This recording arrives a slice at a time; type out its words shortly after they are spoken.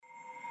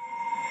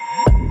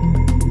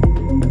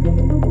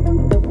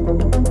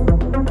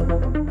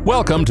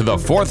Welcome to the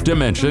Fourth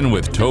Dimension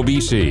with Toby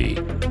C.,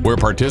 where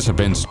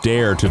participants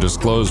dare to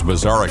disclose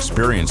bizarre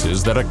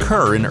experiences that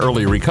occur in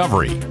early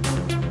recovery.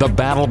 The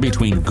battle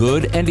between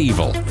good and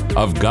evil,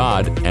 of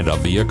God and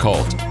of the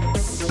occult.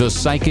 The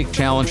psychic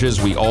challenges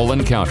we all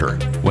encounter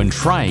when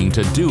trying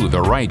to do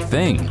the right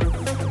thing.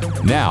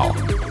 Now,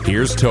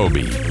 here's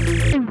Toby.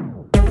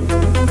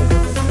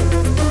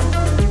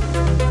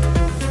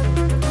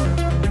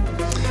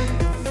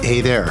 Hey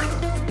there.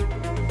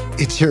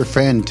 It's your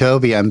friend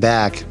Toby. I'm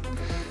back.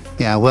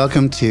 Yeah,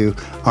 welcome to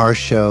our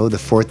show, The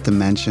Fourth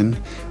Dimension,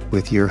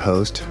 with your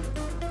host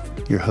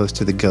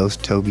of the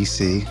Ghost, Toby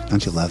C.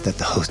 Don't you love that?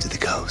 The host of the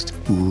Ghost.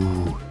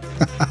 Ooh.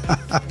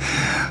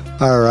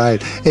 All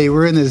right. Hey,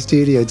 we're in the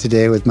studio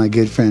today with my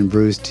good friend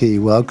Bruce T.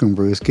 Welcome,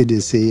 Bruce. Good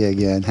to see you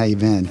again. How you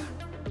been?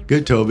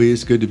 Good, Toby.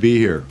 It's good to be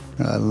here.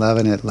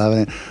 Loving it.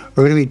 We're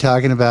going to be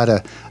talking about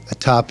a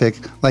topic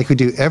like we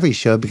do every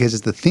show because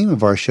it's the theme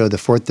of our show, The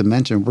Fourth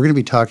Dimension. We're going to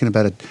be talking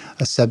about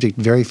a subject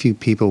very few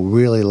people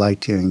really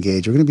like to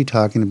engage. We're going to be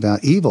talking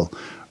about evil.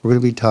 We're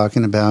going to be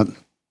talking about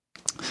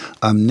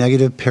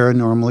negative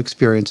paranormal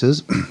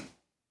experiences,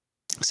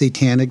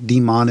 satanic,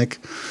 demonic,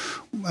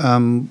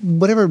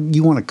 whatever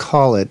you want to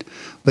call it,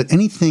 but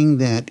anything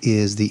that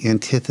is the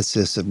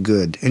antithesis of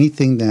good,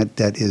 anything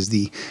that is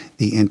the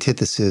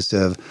antithesis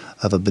of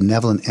a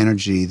benevolent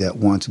energy that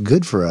wants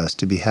good for us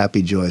to be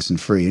happy, joyous,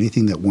 and free,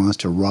 anything that wants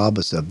to rob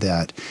us of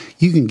that,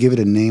 you can give it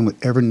a name,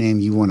 whatever name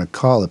you want to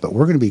call it, but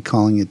we're going to be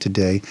calling it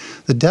today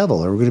the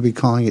devil, or we're going to be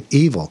calling it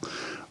evil.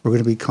 We're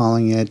going to be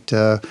calling it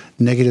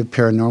negative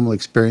paranormal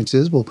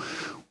experiences. Well,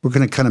 we're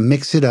going to kind of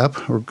mix it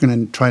up. We're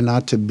going to try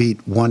not to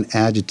beat one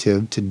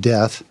adjective to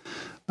death,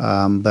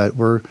 but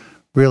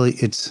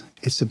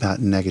it's about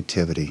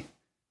negativity.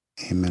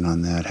 Amen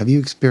on that. Have you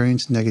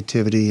experienced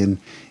negativity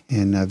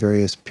in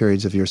various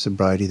periods of your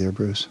sobriety there,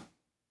 Bruce?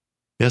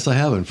 Yes, I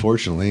have,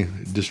 unfortunately,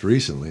 just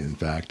recently, in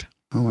fact.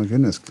 Oh, my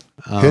goodness.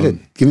 Hit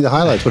it. Give me the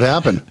highlights. What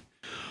happened?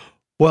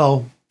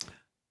 Well,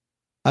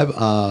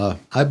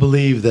 I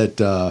believe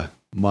that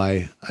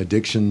my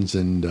addictions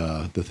and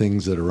the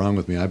things that are wrong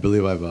with me, I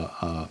believe I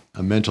have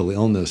a mental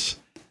illness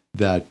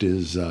that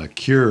is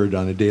cured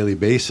on a daily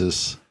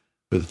basis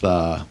with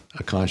a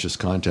conscious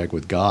contact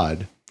with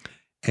God,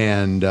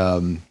 and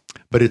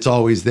but it's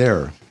always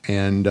there.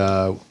 And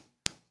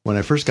when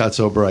I first got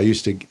sober, I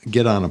used to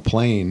get on a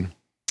plane,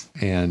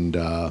 and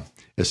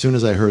as soon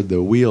as I heard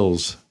the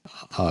wheels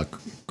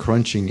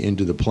crunching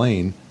into the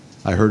plane,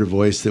 I heard a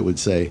voice that would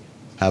say,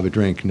 "Have a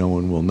drink, no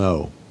one will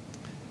know."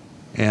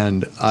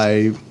 And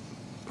I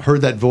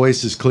heard that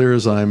voice as clear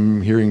as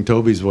I'm hearing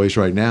Toby's voice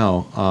right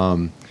now.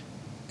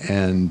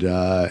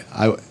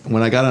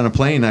 When I got on a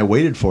plane, I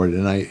waited for it,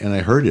 and I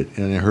heard it,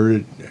 and I heard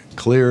it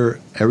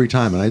clear every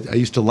time. And I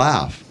used to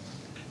laugh,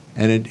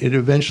 and it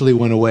eventually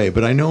went away.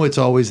 But I know it's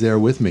always there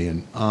with me.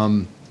 And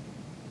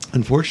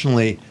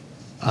unfortunately,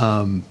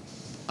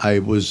 I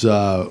was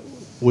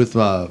with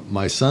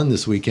my son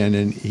this weekend,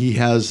 and he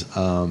has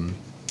a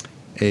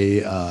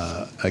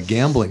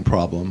gambling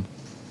problem,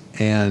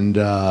 and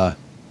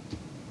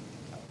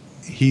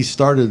he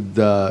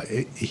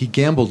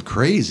gambled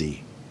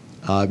crazy.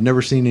 I've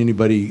never seen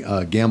anybody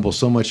gamble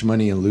so much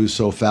money and lose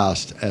so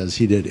fast as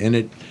he did.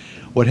 And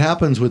what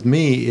happens with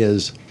me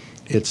is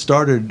it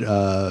started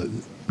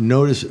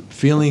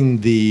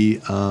feeling the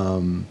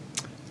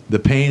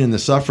pain and the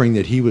suffering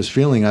that he was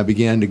feeling. I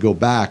began to go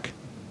back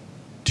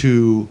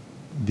to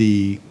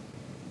the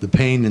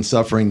pain and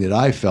suffering that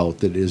I felt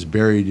that is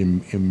buried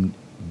in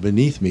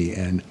beneath me,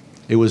 and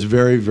it was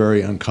very,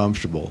 very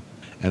uncomfortable.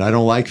 And I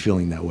don't like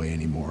feeling that way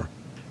anymore.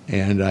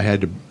 And I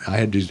had to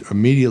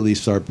immediately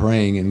start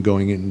praying and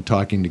going in and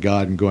talking to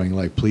God and going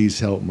like,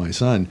 please help my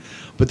son.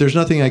 But there's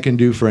nothing I can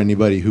do for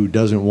anybody who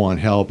doesn't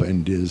want help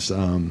and is,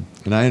 and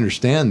I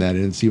understand that,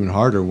 and it's even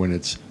harder when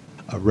it's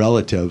a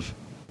relative,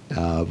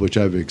 which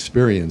I've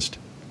experienced.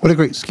 What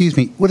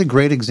a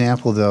great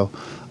example though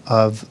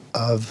of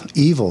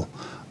evil,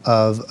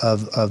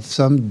 of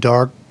some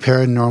dark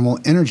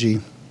paranormal energy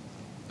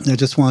that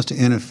just wants to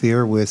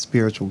interfere with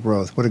spiritual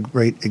growth. What a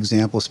great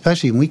example,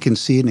 especially when we can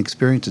see and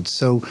experience it.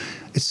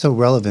 It's so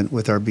relevant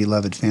with our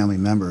beloved family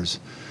members,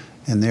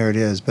 and there it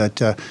is. But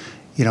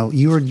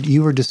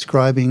you were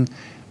describing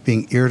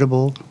being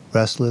irritable,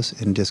 restless,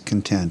 and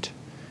discontent,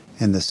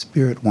 and the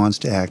spirit wants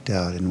to act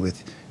out. And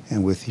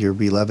with your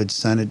beloved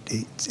son,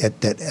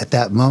 at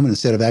that moment,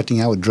 instead of acting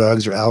out with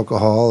drugs or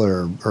alcohol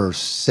or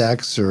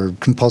sex or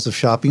compulsive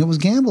shopping, it was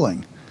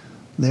gambling.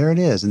 There it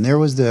is, and there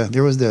was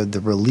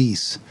the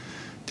release.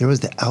 There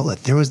was the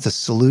outlet. There was the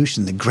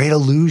solution, the great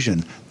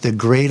illusion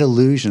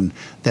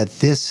that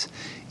this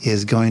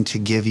is going to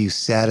give you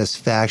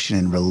satisfaction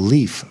and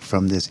relief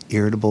from this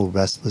irritable,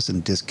 restless,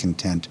 and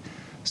discontent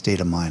state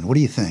of mind. What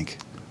do you think?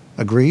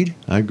 Agreed?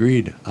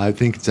 Agreed. I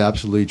think it's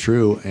absolutely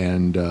true,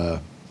 and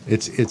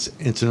it's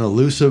an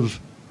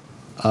elusive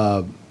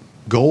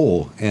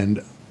goal,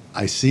 and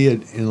I see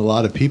it in a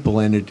lot of people,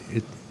 and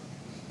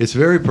it's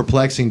very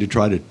perplexing to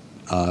try to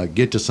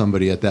get to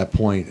somebody at that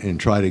point and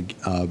try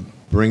to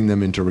bring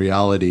them into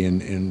reality,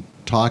 and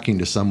talking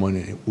to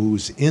someone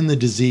who's in the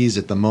disease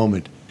at the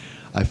moment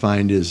I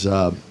find is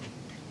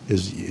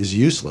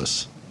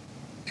useless.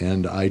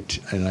 And I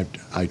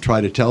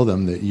try to tell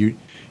them that you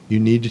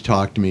need to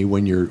talk to me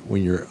when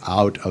you're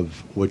out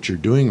of what you're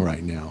doing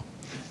right now.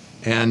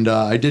 And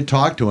I did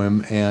talk to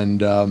him,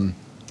 and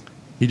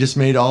he just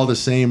made all the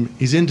same.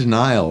 He's in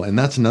denial, and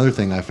that's another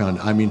thing I found.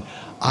 I mean,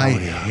 I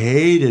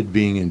hated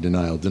being in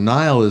denial.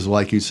 Denial is,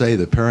 like you say,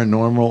 the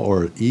paranormal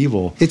or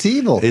evil. It's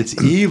evil. It's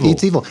evil.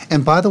 It's evil.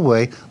 And by the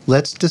way,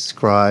 let's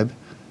describe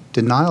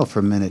denial for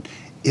a minute.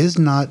 Is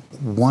not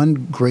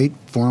one great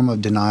form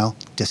of denial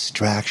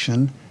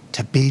distraction?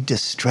 To be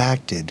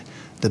distracted.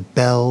 The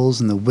bells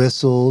and the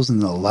whistles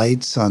and the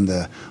lights on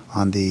the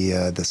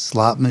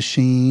slot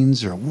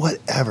machines or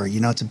whatever. You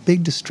know, it's a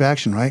big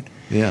distraction, right?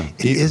 Yeah.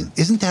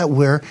 Isn't that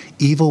where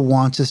evil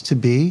wants us to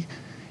be?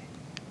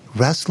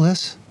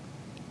 Restless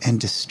and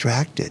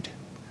distracted.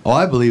 Oh,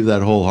 I believe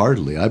that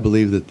wholeheartedly. I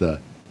believe that the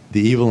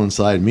evil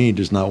inside me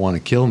does not want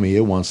to kill me.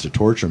 It wants to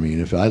torture me.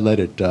 And if I let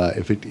it,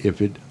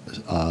 if it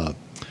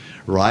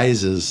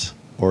rises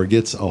or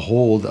gets a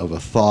hold of a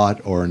thought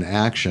or an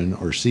action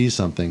or sees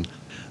something,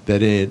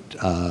 that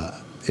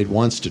it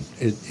wants to,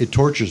 it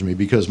tortures me,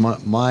 because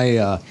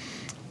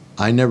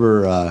I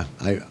never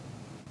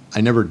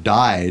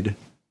died,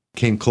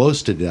 came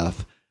close to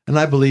death, and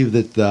I believe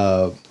that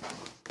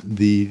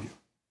the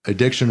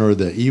addiction or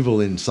the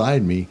evil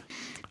inside me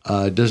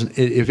doesn't.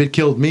 If it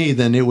killed me,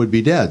 then it would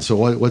be dead. So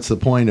what's the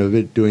point of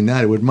it doing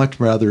that? It would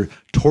much rather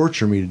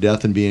torture me to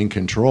death and be in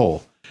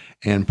control.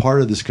 And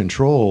part of this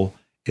control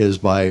is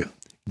by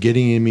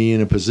getting me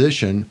in a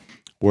position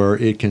where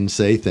it can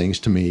say things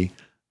to me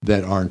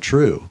that aren't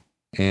true,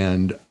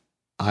 and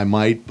I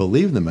might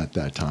believe them at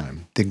that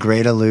time. The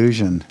great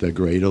illusion. The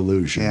great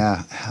illusion.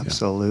 Yeah,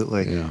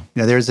 absolutely. Yeah. You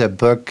know, there's a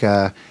book.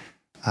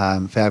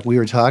 In fact, we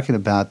were talking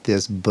about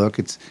this book.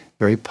 It's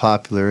very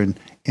popular in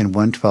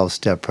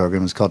 112-step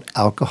program. It's called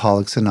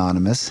Alcoholics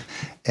Anonymous.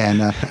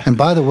 And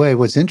by the way,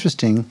 what's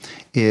interesting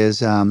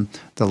is the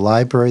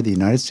library, the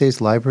United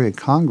States Library of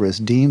Congress,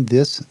 deemed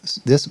this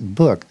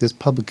book, this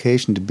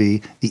publication, to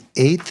be the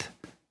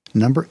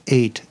number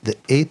 8, the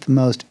 8th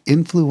most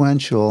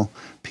influential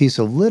piece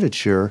of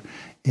literature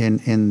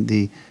in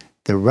the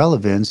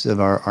relevance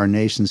of our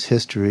nation's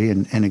history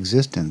and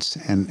existence,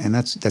 and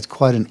that's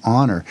quite an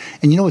honor.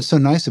 And you know what's so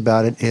nice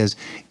about it is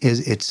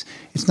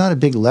it's not a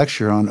big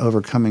lecture on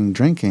overcoming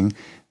drinking.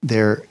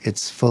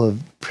 It's full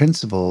of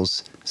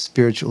principles,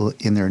 spiritual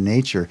in their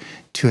nature,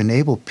 to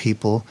enable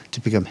people to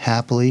become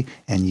happily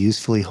and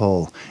usefully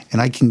whole.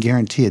 And I can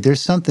guarantee you, there's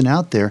something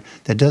out there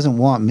that doesn't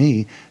want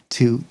me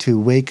to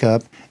wake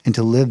up and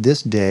to live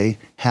this day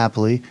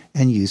happily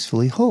and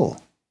usefully whole.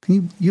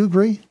 Can you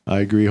agree? I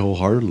agree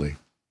wholeheartedly.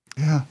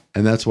 Yeah.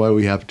 And that's why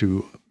we have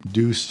to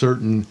do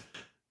certain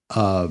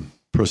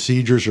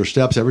procedures or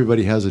steps.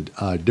 Everybody has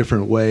a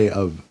different way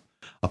of,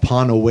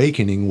 upon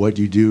awakening, what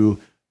you do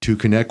to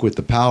connect with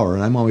the power.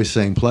 And I'm always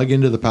saying, plug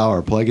into the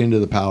power, plug into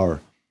the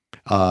power.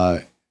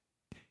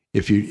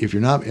 If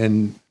you're not,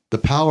 and the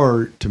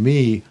power to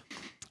me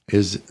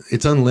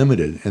it's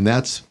unlimited. And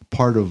that's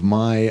part of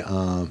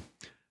my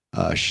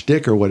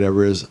shtick or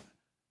whatever is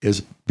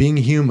being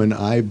human.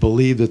 I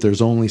believe that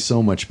there's only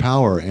so much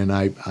power, and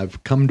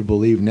I've come to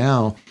believe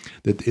now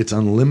that it's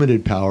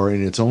unlimited power,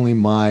 and it's only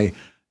my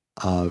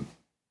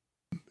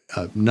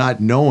not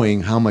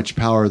knowing how much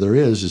power there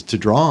is to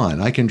draw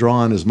on. I can draw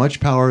on as much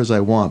power as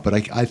I want, but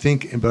I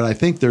think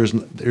there's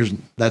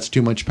that's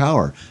too much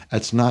power.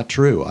 That's not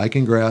true. I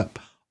can grab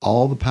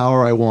all the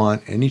power I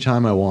want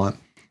anytime I want,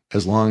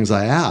 as long as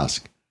I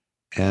ask.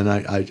 And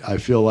I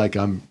feel like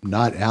I'm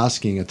not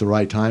asking at the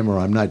right time, or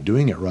I'm not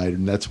doing it right,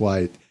 and that's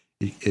why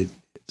it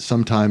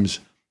sometimes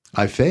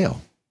I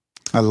fail.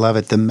 I love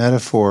it. The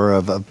metaphor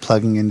of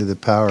plugging into the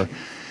power.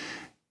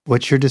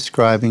 What you're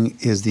describing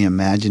is the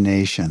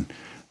imagination,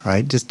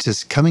 right?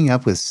 Just coming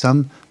up with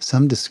some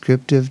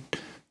descriptive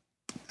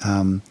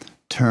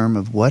term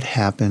of what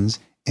happens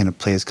in a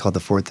place called the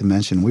fourth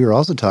dimension. We were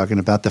also talking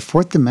about the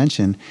fourth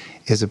dimension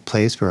is a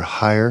place where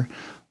higher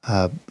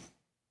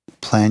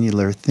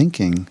planular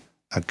thinking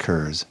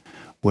occurs,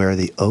 where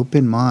the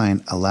open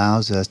mind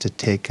allows us to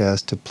take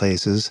us to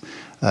places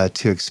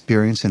to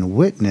experience and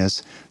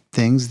witness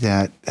things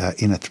that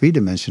in a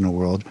three-dimensional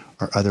world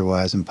are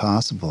otherwise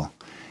impossible.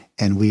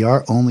 And we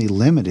are only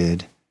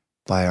limited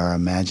by our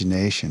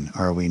imagination,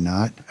 are we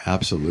not?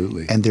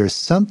 Absolutely. And there's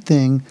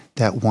something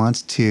that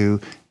wants to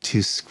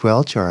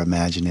squelch our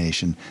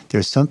imagination.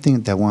 There's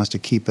something that wants to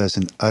keep us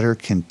in utter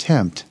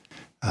contempt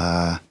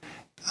of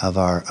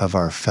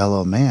our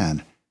fellow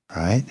man,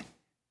 right?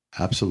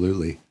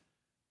 Absolutely.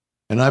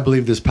 And I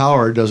believe this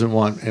power doesn't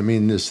want,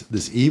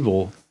 this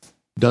evil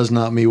does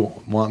not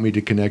want me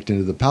to connect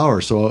into the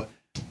power. So,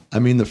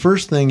 the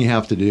first thing you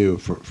have to do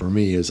for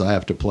me is I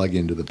have to plug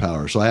into the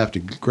power. So I have to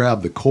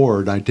grab the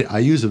cord. I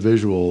use a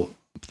visual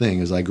thing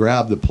is I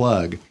grab the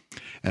plug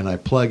and I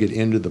plug it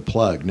into the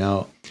plug.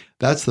 Now,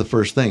 that's the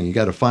first thing. You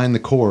got to find the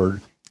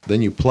cord,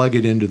 then you plug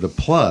it into the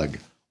plug.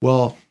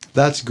 Well,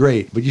 that's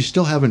great, but you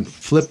still haven't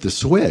flipped the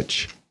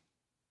switch.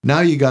 Now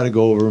you got to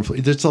go over and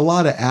there's a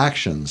lot of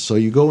actions. So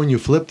you go and you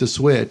flip the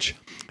switch,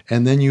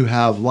 and then you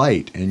have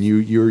light, and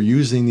you're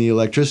using the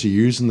electricity,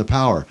 you're using the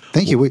power.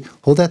 Thank you.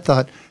 Hold that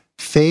thought.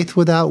 Faith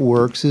without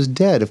works is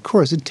dead. Of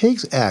course, it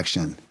takes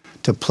action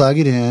to plug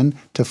it in,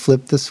 to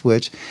flip the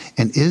switch.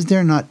 And is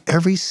there not,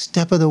 every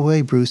step of the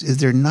way, Bruce, is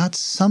there not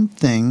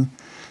something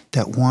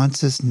that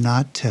wants us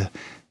not to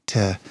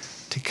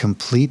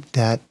complete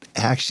that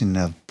action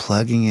of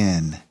plugging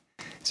in?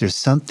 Is there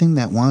something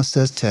that wants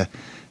us to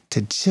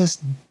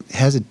just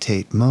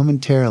hesitate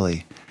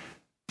momentarily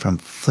from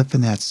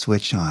flipping that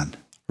switch on?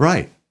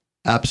 Right.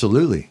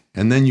 Absolutely.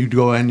 And then you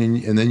go in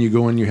and then you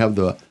go and you have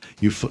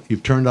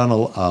you've turned on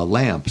a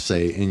lamp,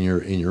 say, in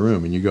your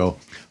room, and you go,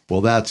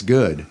 well, that's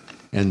good.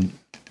 And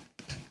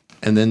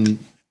then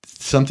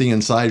something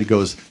inside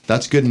goes,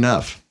 that's good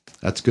enough.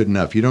 That's good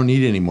enough. You don't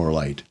need any more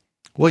light.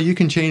 Well, you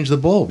can change the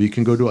bulb. You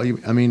can go to,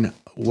 I mean,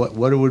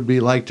 what it would be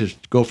like to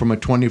go from a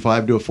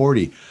 25 to a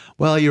 40.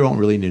 Well, you don't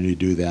really need to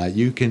do that.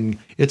 You can,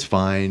 it's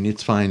fine at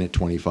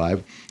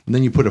 25. And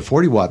then you put a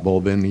 40 watt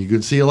bulb in, and you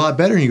can see a lot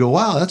better, and you go,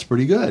 wow, that's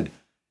pretty good.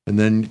 And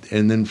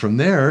then from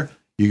there,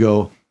 you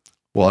go,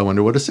 well, I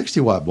wonder what a 60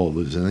 watt bulb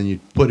is. And then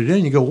you put it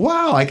in, you go,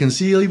 wow, I can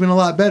see even a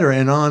lot better,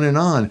 and on and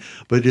on.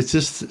 But it's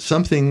just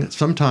something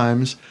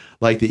sometimes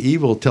like the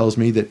evil tells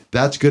me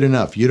that's good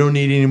enough. You don't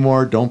need any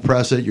more. Don't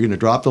press it. You're going to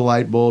drop the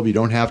light bulb. You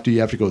don't have to.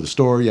 You have to go to the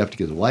store. You have to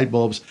get the light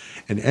bulbs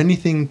and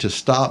anything to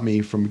stop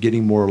me from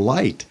getting more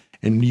light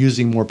and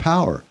using more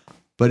power.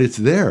 But it's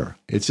there.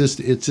 It's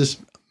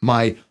just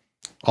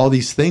all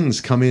these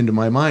things come into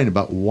my mind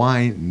about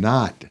why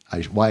not,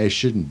 why I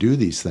shouldn't do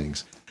these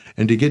things.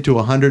 And to get to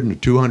 100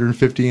 and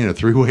 250 and a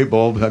three-way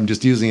bulb, I'm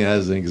just using it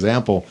as an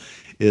example,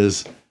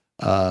 is,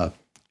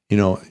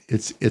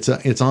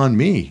 it's on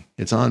me.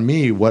 It's on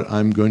me what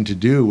I'm going to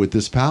do with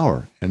this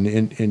power.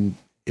 And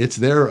it's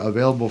there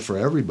available for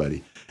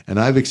everybody. And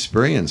I've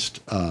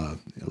experienced,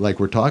 like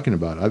we're talking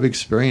about, I've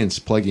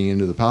experienced plugging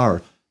into the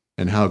power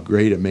and how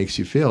great it makes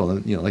you feel.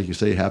 And, like you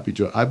say, happy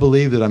joy. I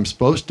believe that I'm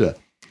supposed to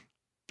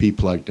be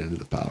plugged into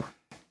the power.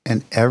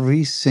 And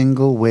every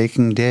single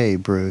waking day,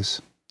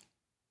 Bruce,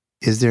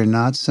 is there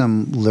not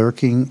some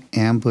lurking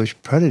ambush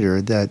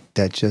predator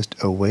that just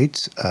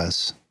awaits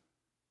us,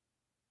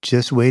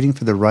 just waiting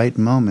for the right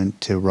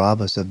moment to rob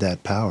us of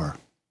that power?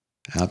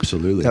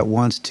 Absolutely. That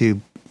wants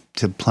to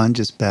plunge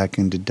us back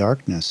into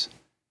darkness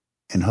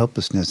and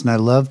hopelessness. And I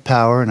love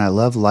power and I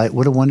love light.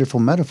 What a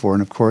wonderful metaphor.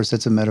 And of course,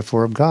 that's a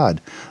metaphor of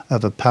God,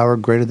 of a power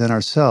greater than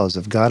ourselves,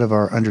 of God of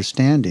our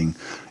understanding,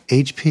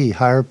 HP,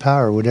 higher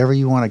power, whatever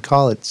you want to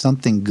call it,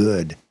 something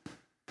good.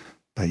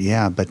 But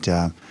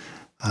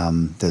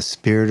the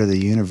spirit of the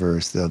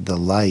universe, the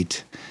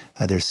light,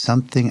 there's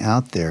something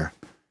out there.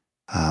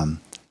 The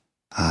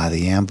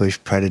ambush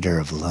predator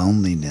of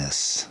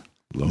loneliness.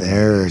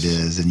 There it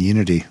is, in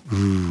unity.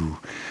 Ooh.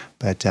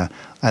 But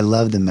I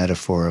love the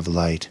metaphor of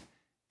light.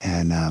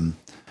 And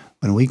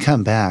when we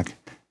come back,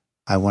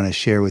 I want to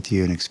share with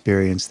you an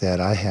experience that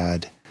I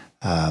had,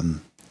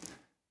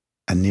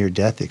 a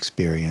near-death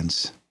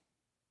experience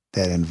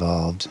that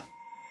involved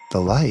the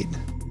light.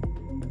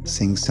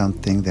 Seeing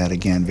something that,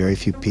 again, very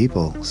few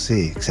people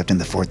see, except in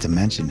the fourth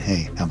dimension.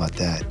 Hey, how about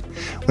that?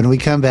 When we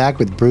come back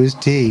with Bruce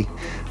T.,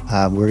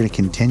 we're going to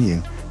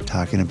continue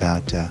talking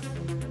about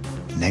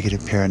negative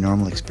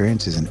paranormal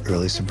experiences in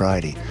early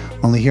sobriety.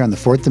 Only here on the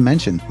fourth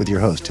dimension with your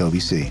host, Toby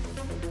C.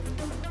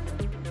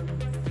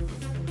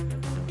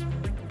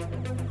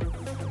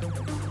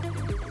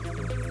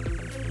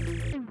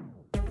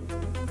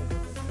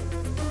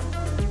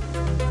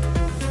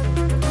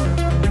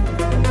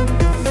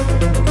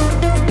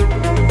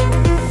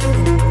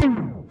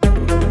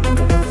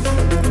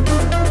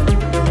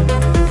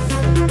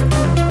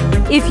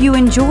 If you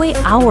enjoy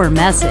our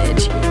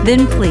message,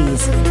 then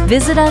please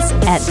visit us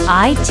at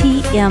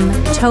itmtoby.com.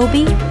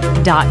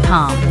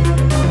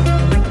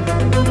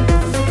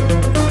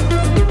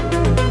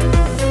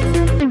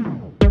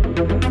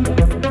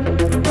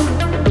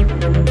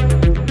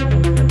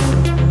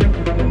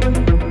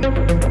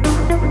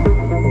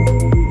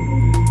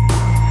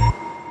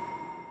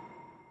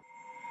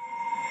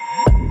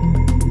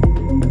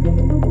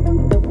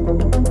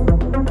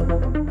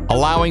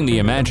 Allowing the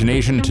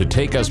imagination to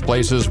take us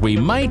places we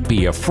might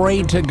be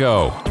afraid to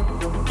go.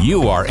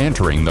 You are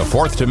entering the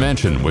fourth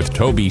dimension with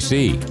Toby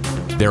C.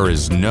 There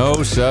is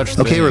no such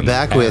thing we're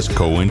back as with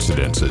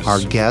coincidences.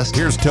 Our guest,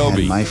 here's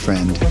Toby, and my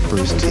friend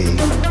Bruce T.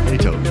 Hey,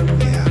 Toby.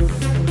 Yeah,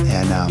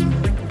 and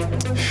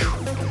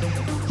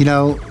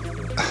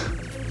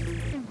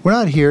we're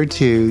not here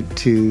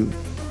to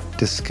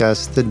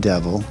discuss the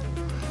devil.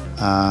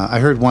 I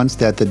heard once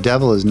that the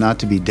devil is not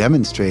to be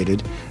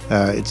demonstrated;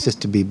 it's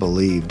just to be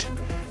believed.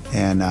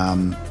 And,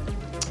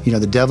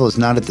 the devil is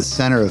not at the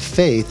center of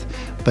faith,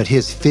 but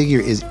his figure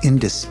is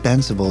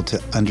indispensable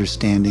to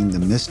understanding the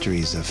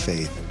mysteries of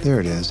faith. There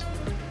it is.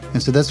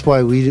 And so that's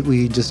why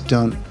we just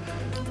don't,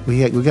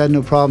 we got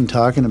no problem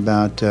talking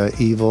about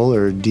evil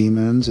or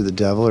demons or the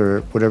devil or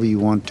whatever you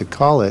want to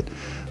call it.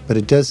 But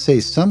it does say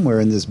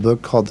somewhere in this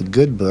book called the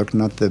Good Book,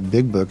 not the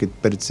Big Book,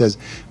 but it says,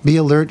 be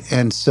alert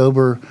and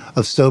sober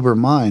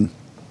mind.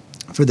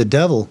 For the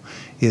devil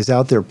is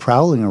out there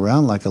prowling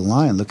around like a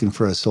lion looking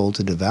for a soul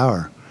to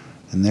devour.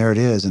 And there it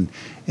is. And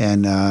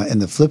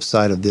the flip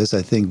side of this,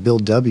 I think Bill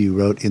W.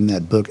 wrote in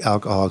that book,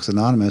 Alcoholics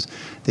Anonymous,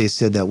 they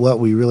said that what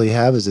we really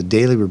have is a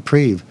daily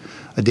reprieve.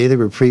 A daily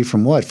reprieve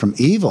from what? From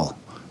evil.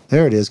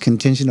 There it is,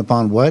 contingent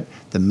upon what?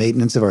 The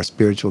maintenance of our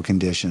spiritual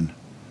condition.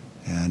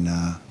 And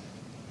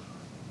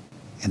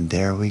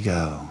there we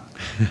go.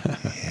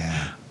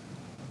 Yeah.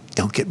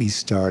 Don't get me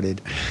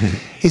started.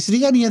 Hey, so do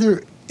you got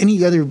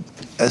any other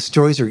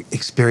stories or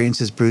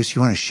experiences, Bruce,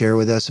 you want to share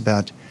with us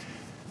about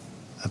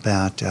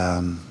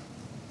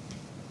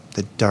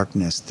the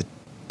darkness,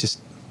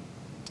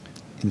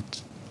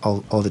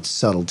 all of its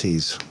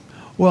subtleties?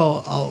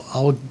 Well,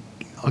 I'll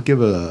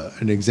give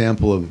an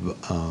example of.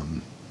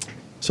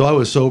 So I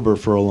was sober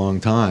for a long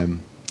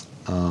time,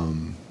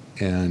 and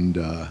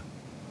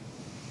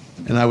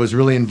I was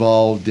really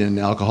involved in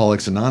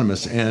Alcoholics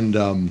Anonymous, and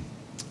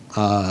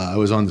I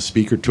was on the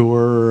speaker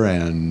tour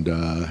and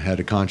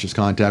had a conscious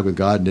contact with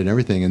God and did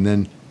everything. And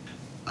then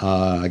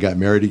I got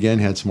married again,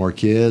 had some more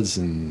kids,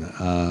 and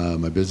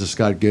my business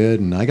got good,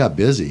 and I got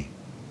busy.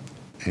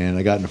 And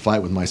I got in a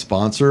fight with my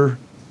sponsor.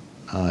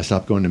 I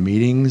stopped going to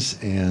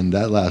meetings, and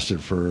that lasted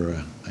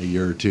for a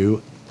year or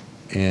two.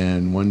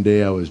 And one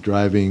day I was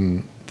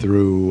driving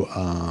through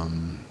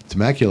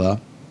Temecula,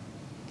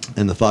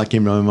 and the thought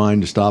came to my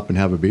mind to stop and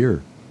have a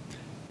beer.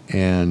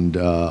 And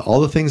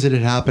all the things that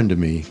had happened to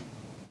me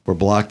were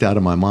blocked out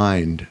of my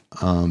mind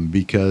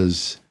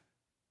because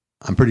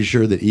I'm pretty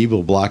sure that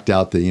evil blocked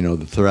out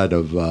the threat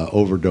of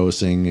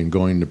overdosing and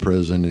going to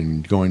prison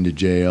and going to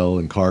jail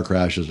and car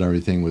crashes and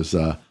everything was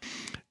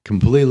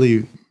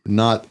completely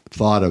not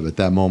thought of at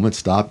that moment.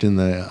 Stopped in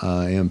the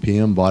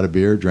AMPM, bought a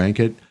beer, drank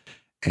it,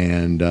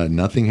 and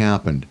nothing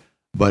happened.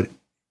 But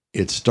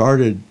it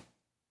started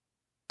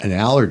an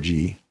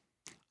allergy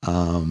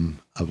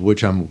of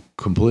which I'm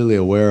completely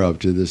aware of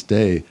to this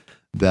day,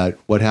 that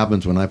what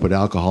happens when I put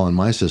alcohol in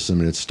my system,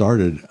 and it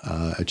started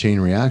a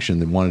chain reaction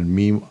that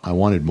I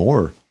wanted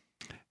more.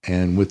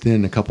 And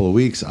within a couple of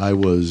weeks, I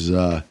was,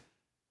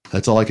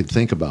 that's all I could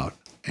think about.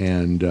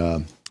 And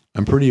I'm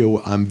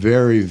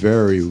very,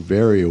 very,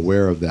 very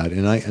aware of that.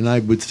 And I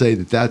would say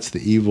that that's the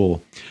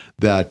evil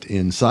that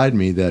inside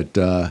me that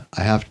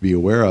I have to be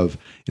aware of.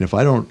 And if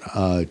I don't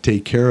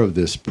take care of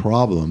this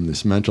problem,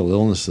 this mental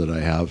illness that I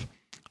have,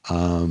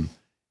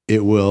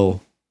 it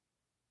will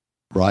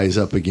rise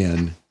up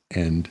again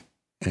and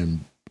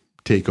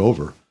take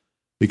over.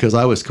 Because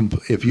I was,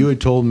 if you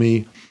had told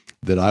me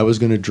that I was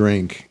going to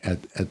drink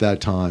at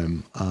that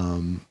time,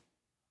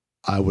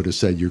 I would have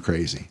said you're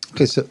crazy.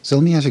 Okay, so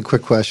let me ask you a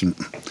quick question.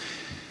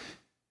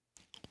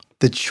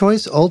 The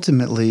choice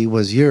ultimately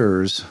was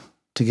yours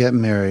to get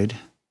married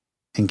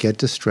and get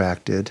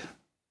distracted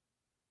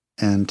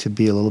and to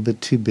be a little bit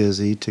too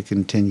busy to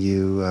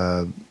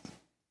continue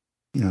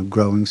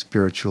growing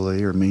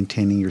spiritually or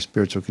maintaining your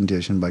spiritual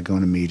condition by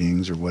going to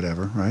meetings or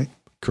whatever, right?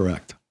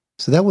 Correct.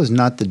 So that was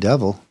not the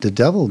devil. The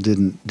devil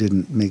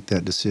didn't make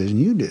that decision.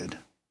 You did.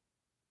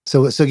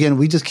 So again,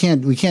 we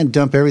can't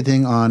dump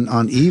everything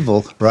on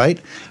evil, right?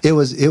 It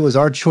was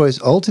our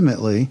choice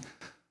ultimately,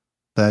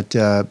 but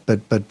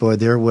boy,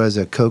 there was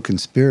a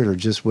co-conspirator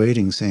just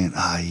waiting, saying,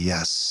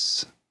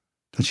 yes.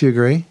 Don't you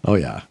agree? Oh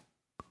yeah.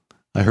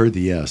 I heard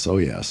the yes. Oh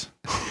yes.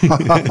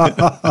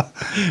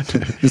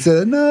 He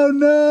said,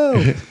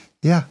 no.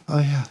 Yeah. Oh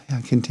yeah.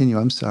 Continue.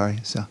 I'm sorry.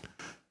 So.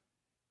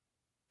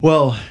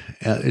 Well,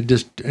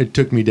 it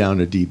took me down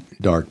a deep,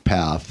 dark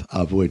path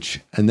of which,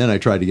 and then I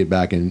tried to get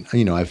back and,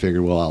 I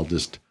figured, well, I'll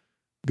just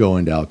go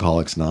into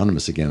Alcoholics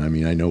Anonymous again. I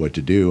mean, I know what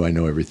to do. I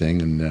know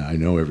everything and I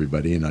know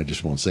everybody and I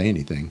just won't say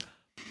anything.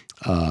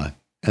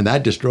 And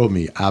that just drove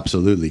me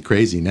absolutely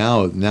crazy.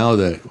 Now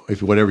that,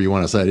 if whatever you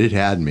want to say, it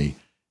had me,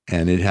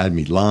 and it had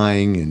me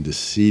lying and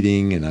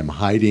deceiving, and I'm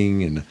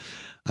hiding, and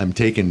I'm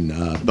taking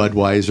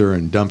Budweiser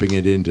and dumping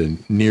it into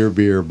near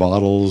beer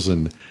bottles.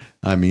 And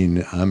I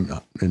mean,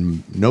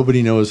 and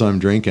nobody knows I'm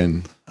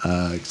drinking,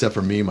 except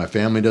for me. My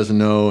family doesn't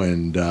know,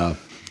 and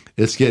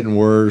it's getting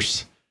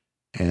worse.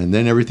 And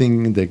then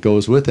everything that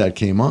goes with that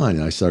came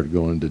on. I started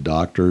going to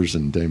doctors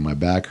and saying my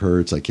back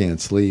hurts. I can't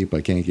sleep.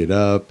 I can't get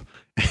up.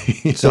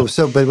 So,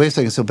 but wait a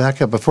second. So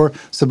back up before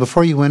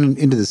you went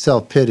into the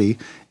self-pity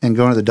and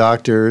going to the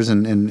doctors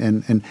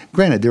and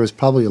granted, there was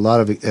probably a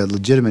lot of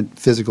legitimate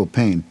physical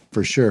pain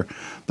for sure.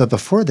 But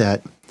before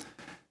that,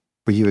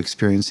 were you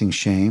experiencing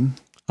shame?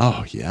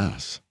 Oh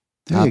yes,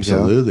 there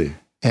absolutely. You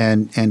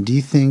go. And do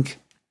you think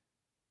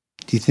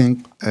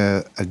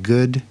a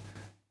good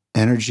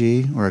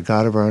energy or a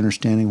God of our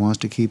understanding wants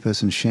to keep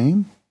us in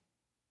shame?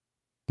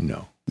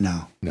 No.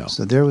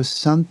 So there was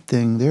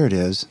something. There it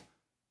is.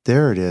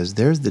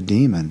 There's the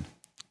demon.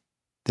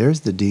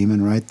 There's the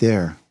demon right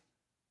there.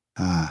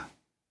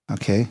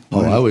 Okay.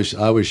 Oh,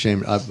 I was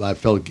shamed. I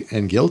felt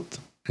guilt.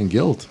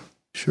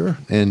 Sure.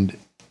 And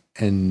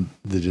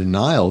the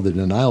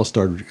denial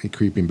started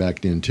creeping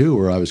back in too,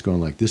 where I was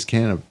going like, this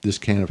can't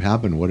have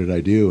happened. What did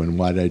I do? And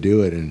why did I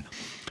do it? And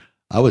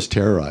I was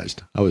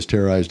terrorized. I was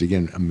terrorized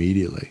again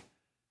immediately.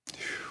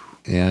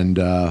 And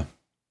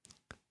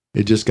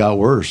it just got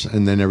worse.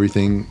 And then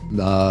everything,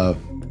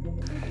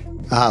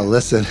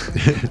 listen,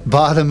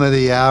 bottom of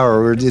the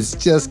hour, it's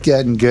just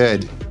getting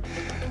good.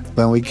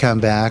 When we come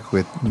back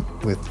with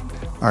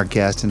our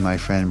guest and my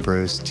friend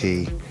Bruce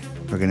T.,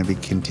 we're going to be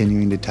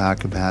continuing to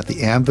talk about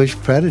the ambush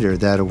predator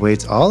that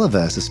awaits all of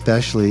us,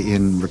 especially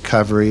in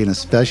recovery and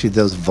especially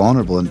those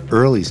vulnerable in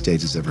early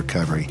stages of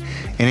recovery.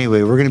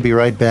 Anyway, we're going to be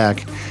right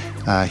back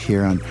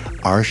here on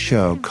our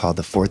show called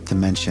The Fourth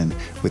Dimension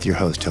with your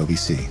host, Toby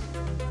C.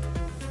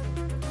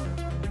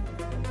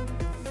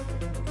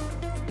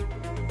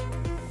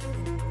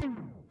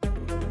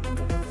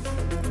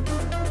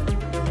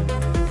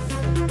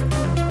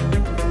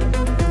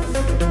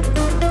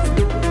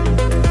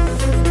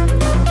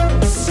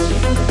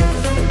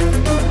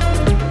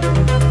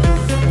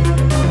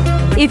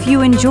 If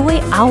you enjoy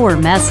our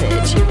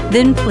message,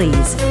 then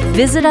please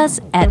visit us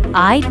at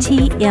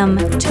itmtoby.com.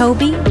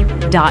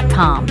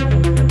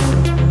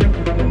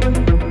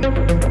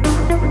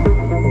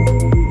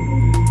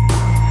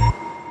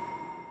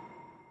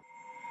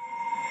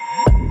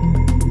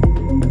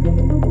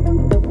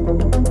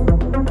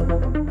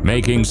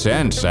 Making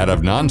sense out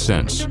of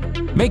nonsense.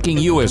 Making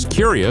you as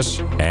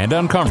curious and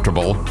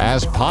uncomfortable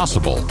as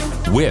possible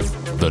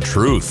with the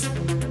truth.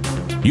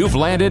 You've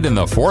landed in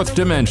the fourth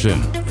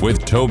dimension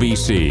with Toby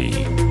C.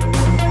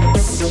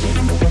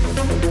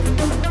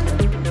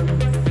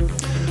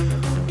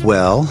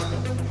 Well,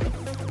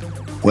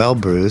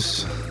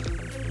 Bruce.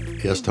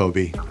 Yes,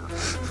 Toby.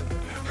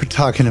 We're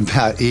talking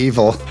about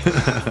evil.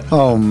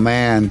 Oh,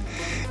 man.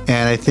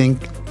 And I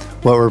think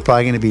what we're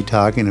probably going to be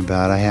talking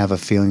about, I have a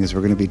feeling, is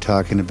we're going to be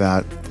talking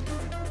about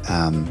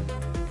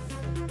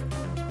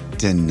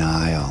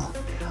denial.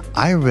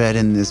 I read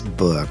in this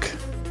book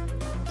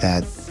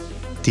that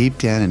deep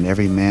down in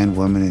every man,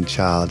 woman, and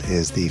child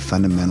is the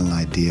fundamental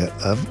idea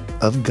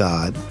of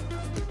God,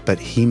 but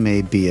he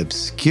may be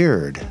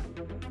obscured,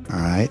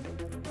 all right,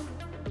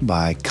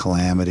 by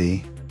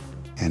calamity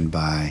and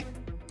by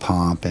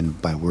pomp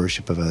and by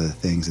worship of other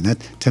things. And that,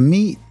 to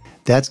me,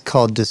 that's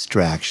called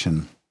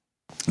distraction.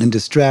 And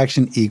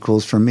distraction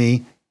equals, for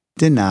me,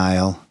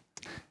 denial.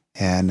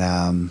 And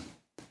I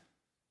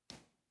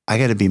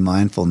got to be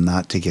mindful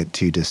not to get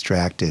too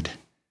distracted.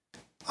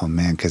 Oh,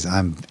 man, because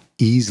I'm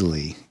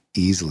easily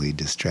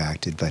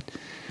distracted. But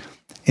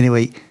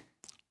anyway,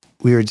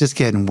 we were just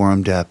getting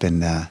warmed up,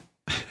 and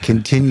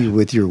continue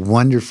with your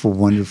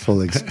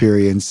wonderful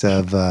experience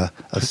of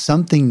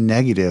something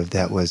negative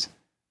that was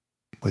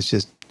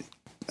just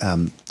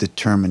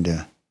determined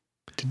to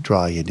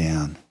draw you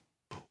down.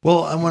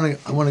 Well, I want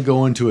to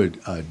go into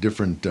a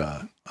different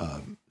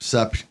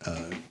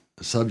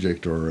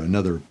subject, or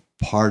another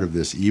part of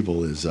this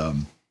evil is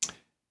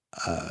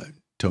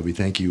Toby.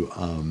 Thank you.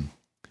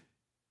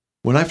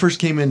 When I first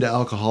came into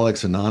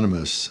Alcoholics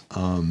Anonymous,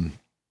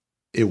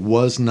 it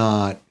was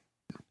not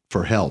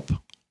for help.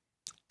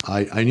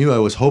 I knew I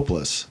was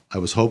hopeless. I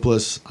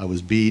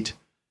was beat.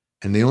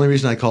 And the only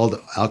reason I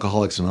called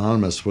Alcoholics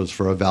Anonymous was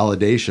for a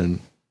validation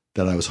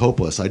that I was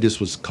hopeless. I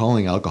just was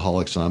calling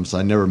Alcoholics Anonymous.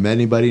 I never met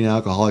anybody in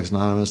Alcoholics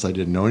Anonymous. I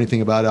didn't know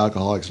anything about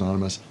Alcoholics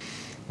Anonymous.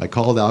 I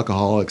called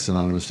Alcoholics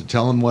Anonymous to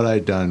tell them what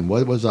I'd done,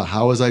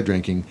 how was I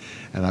drinking,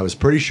 and I was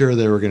pretty sure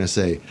they were going to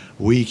say,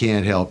 "We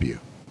can't help you."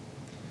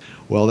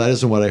 Well, that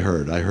isn't what I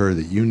heard. I heard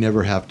that you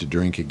never have to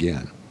drink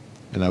again.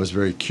 And I was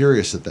very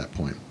curious at that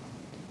point.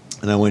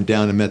 And I went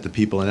down and met the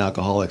people in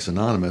Alcoholics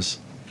Anonymous,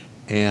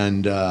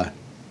 and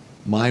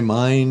my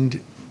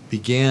mind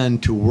began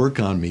to work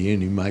on me,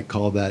 and you might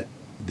call that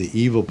the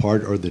evil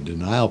part or the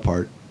denial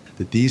part,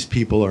 that these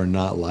people are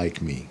not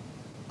like me.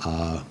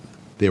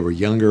 They were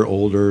younger,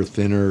 older,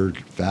 thinner,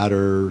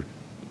 fatter,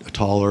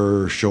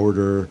 taller,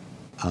 shorter.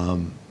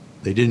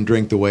 They didn't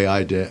drink the way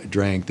I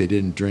drank. They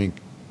didn't drink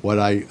what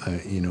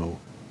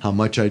how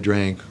much I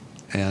drank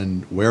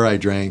and where I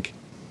drank.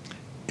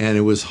 And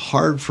it was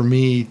hard for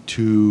me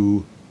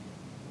to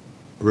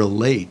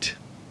relate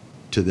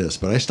to this.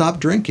 But I stopped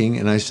drinking,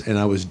 and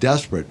I was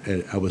desperate.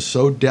 I was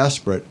so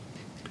desperate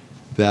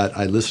that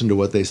I listened to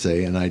what they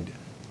say, and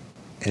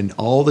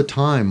all the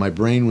time my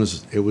brain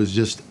was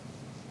just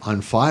on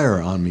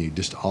fire on me,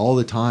 just all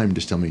the time,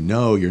 just telling me,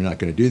 no, you're not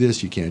going to do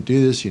this, you can't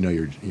do this,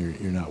 you're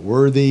not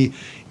worthy,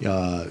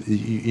 you're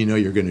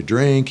going to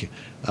drink,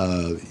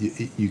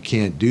 you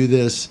can't do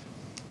this.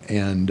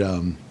 And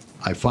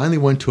I finally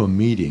went to a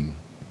meeting,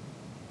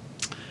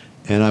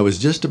 and I was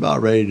just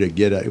about ready to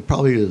get it.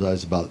 Probably I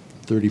was about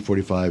 30,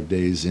 45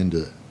 days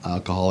into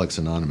Alcoholics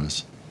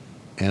Anonymous.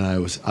 And I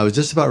was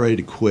just about ready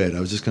to quit. I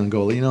was just going to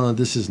go,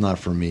 this is not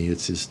for me.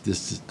 It's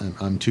just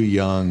I'm too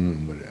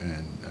young,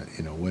 and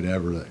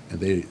whatever. And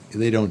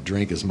they don't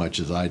drink as much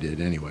as I did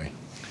anyway.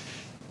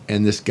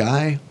 And this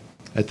guy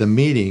at the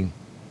meeting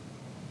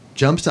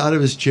jumps out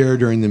of his chair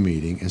during the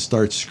meeting and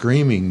starts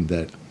screaming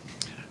that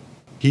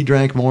he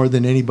drank more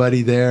than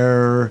anybody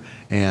there,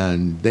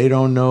 and they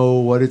don't know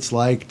what it's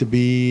like to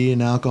be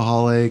an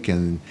alcoholic,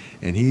 and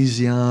he's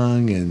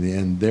young,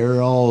 and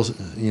they're all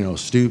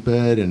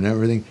stupid and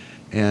everything.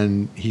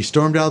 And he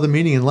stormed out of the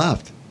meeting and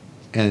left.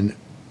 And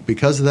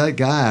because of that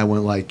guy, I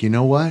went like, you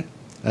know what?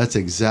 That's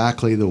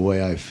exactly the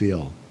way I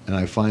feel. And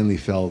I finally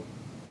felt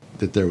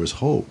that there was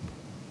hope.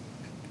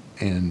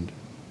 And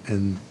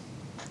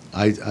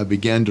I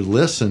began to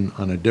listen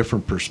on a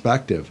different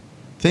perspective,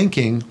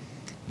 thinking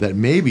that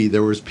maybe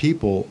there was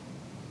people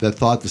that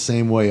thought the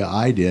same way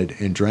I did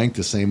and drank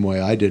the same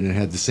way I did and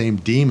had the same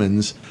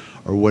demons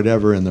or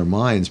whatever in their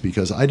minds,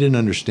 because I didn't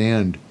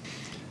understand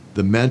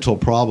the mental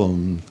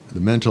problem, the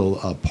mental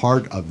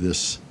part of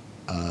this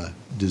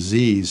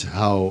disease,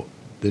 how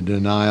the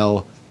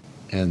denial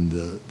and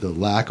the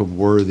lack of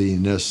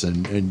worthiness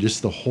and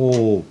just the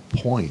whole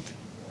point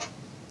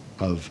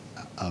of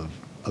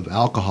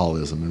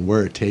alcoholism and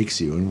where it takes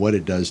you and what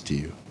it does to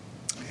you.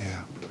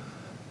 Yeah.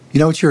 You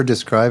know what you're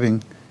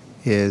describing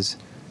is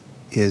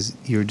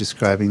you're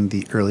describing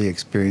the early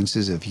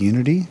experiences of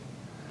unity,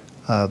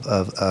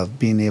 of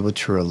being able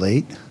to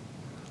relate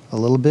a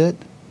little bit.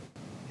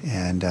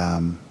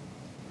 And,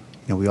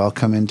 we all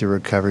come into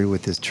recovery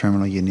with this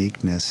terminal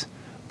uniqueness,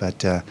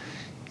 but,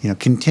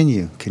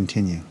 continue.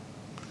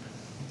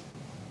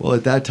 Well,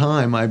 at that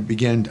time, I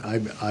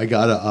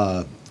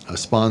got a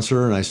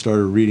sponsor, and I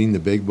started reading the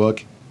big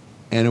book,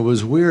 and it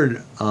was weird.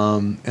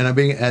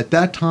 At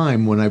that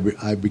time, when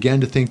I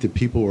began to think that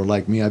people were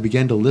like me, I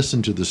began to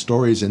listen to the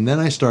stories, and then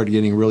I started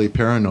getting really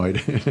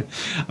paranoid.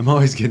 I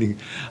was getting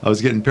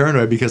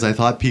paranoid because I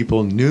thought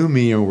people knew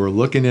me and were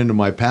looking into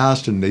my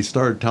past, and they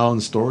started telling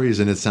stories,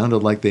 and it sounded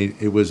like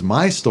it was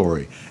my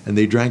story, and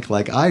they drank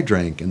like I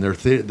drank, and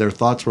their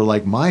thoughts were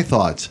like my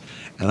thoughts,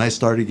 and I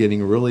started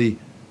getting really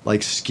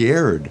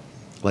scared,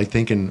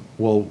 thinking,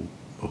 well,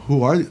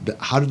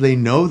 how do they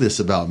know this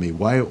about me?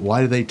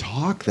 Why do they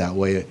talk that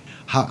way?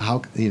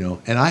 How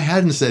and I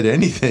hadn't said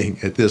anything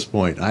at this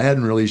point. I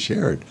hadn't really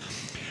shared.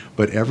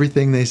 But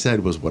everything they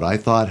said was what I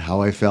thought, how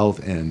I felt,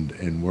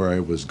 and where I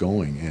was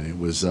going. And it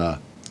was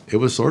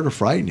sort of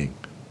frightening.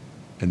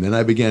 And then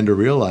I began to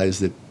realize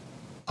that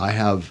I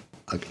have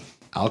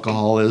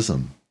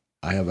alcoholism.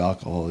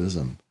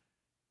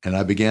 And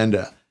I began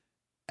to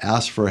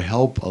ask for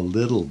help a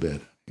little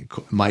bit.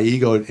 My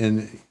ego,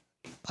 and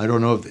I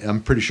don't know if,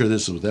 I'm pretty sure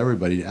this is with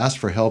everybody, to ask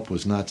for help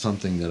was not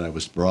something that I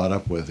was brought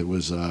up with. It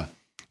was,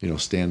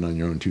 stand on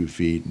your own 2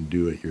 feet and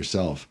do it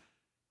yourself.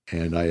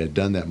 And I had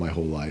done that my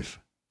whole life.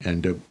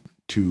 And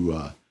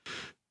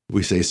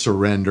we say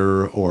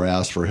surrender or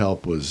ask for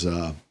help was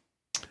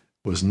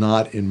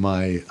not in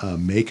my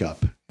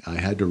makeup. I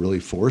had to really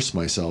force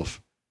myself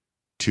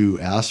to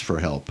ask for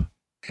help.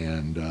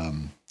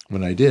 And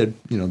when I did,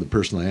 the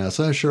person I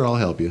asked, sure, I'll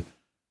help you,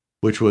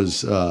 which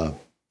was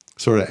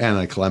sort of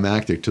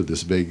anticlimactic to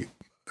this big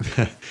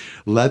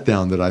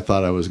letdown that I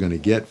thought I was going to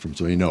get from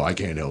somebody. No, I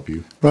can't help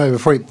you. Right.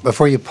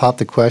 Before you pop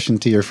the question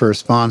to your first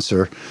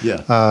sponsor.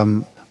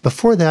 Yeah.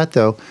 Before that,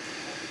 though,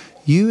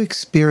 did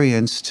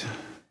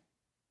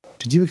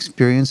you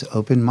experience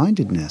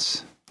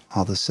open-mindedness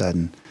all of a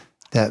sudden?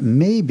 That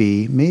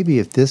maybe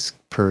if this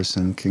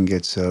person can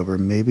get sober,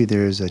 maybe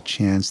there's a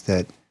chance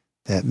that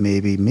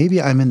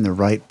maybe I'm in the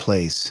right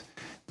place.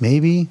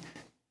 Maybe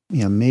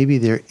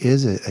there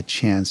is a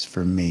chance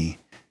for me.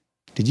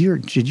 Did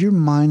your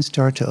mind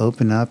start to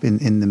open up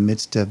in the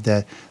midst of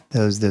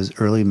those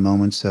early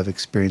moments of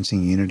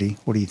experiencing unity?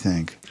 What do you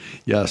think?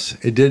 Yes,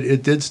 it did.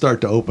 It did start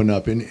to open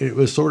up, and it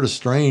was sort of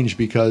strange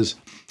because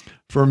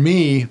for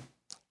me,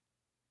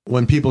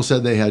 when people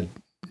said they had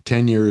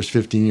 10 years,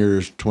 15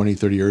 years, 20,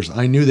 30 years,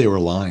 I knew they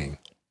were lying.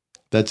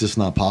 That's just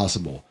not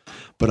possible.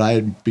 But I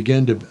had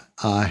begun to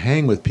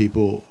hang with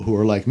people who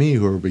are like me,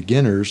 who are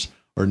beginners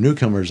or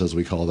newcomers, as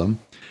we call them.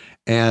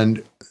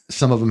 And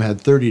some of them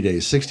had 30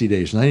 days, 60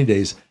 days, 90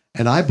 days.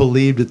 And I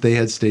believed that they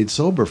had stayed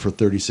sober for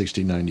 30,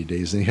 60, 90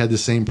 days. And they had the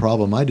same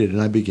problem I did.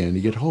 And I began to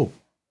get hope.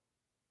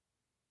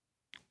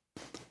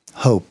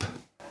 Hope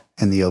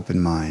and the open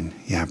mind.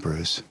 Yeah,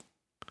 Bruce.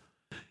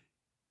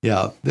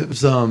 Yeah, it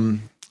was, I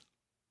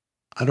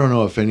don't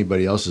know if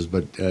anybody else's,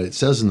 but it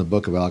says in the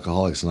book of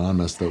Alcoholics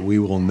Anonymous that we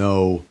will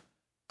know,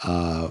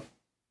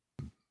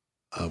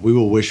 we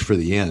will wish for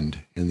the end,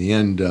 and the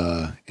end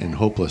in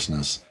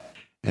hopelessness.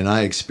 And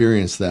I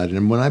experienced that.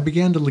 And when I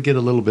began to get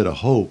a little bit of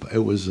hope, it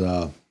was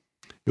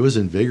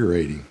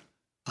invigorating.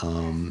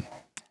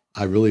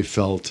 I really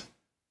felt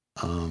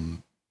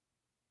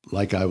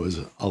like I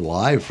was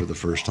alive for the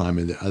first time,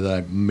 and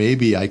that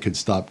maybe I could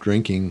stop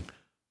drinking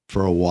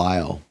for a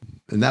while.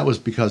 And that was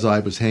because I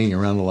was hanging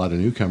around a lot of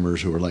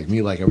newcomers who were like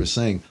me, like I was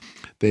saying.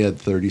 They had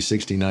 30,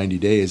 60, 90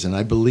 days, and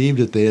I believed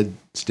that they had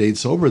stayed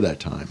sober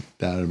that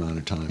amount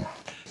of time.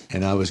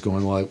 And I was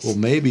going, well,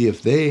 maybe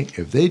if they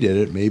did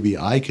it, maybe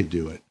I could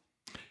do it.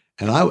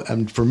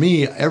 And for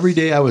me, every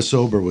day I was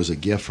sober was a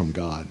gift from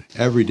God.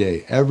 Every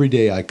day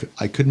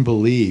I couldn't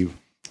believe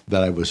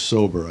that I was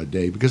sober a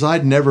day, because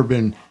from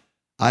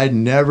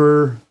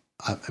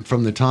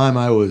the time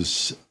I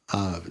was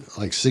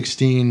like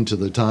 16 to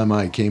the time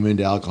I came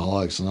into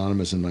Alcoholics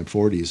Anonymous in my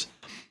 40s,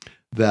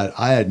 that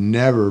I had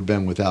never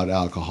been without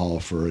alcohol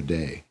for a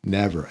day.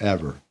 Never,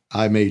 ever.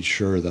 I made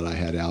sure that I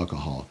had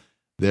alcohol.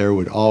 There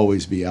would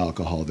always be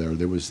alcohol there.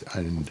 There was,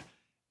 and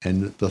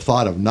the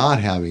thought of not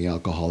having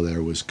alcohol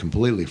there was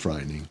completely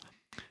frightening.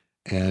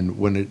 And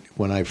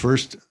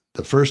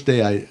the first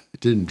day I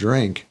didn't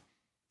drink,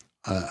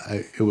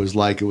 it was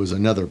like it was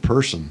another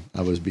person.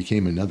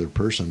 Became another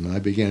person. And I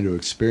began to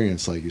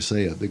experience, like you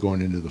say,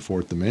 going into the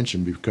fourth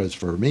dimension, because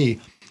for me,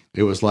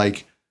 it was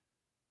like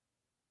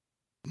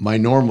my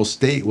normal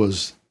state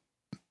was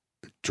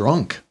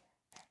drunk.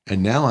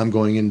 And now I'm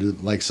going into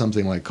like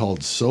something like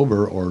called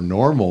sober or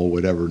normal,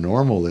 whatever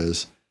normal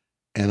is.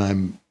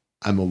 And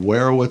I'm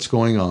aware of what's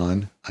going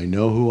on. I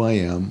know who I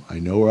am. I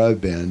know where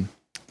I've been.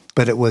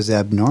 But it was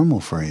abnormal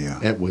for you.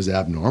 It was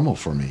abnormal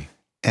for me.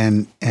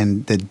 And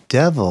the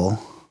devil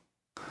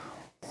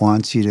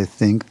wants you to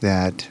think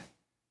that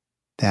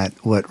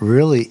what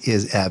really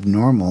is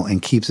abnormal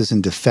and keeps us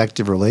in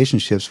defective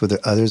relationships with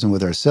others and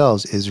with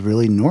ourselves is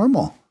really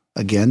normal.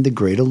 Again, the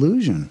great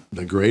illusion.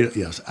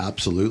 Yes,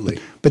 absolutely.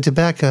 But to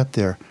back up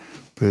there,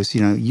 Bruce,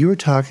 you were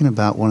talking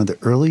about one of the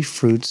early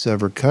fruits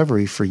of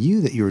recovery for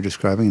you that you were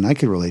describing, and I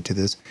could relate to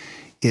this,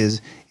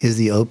 is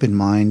the open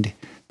mind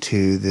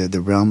to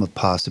the realm of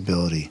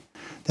possibility.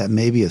 That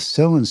maybe if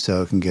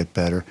so-and-so can get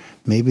better,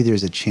 maybe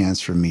there's a chance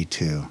for me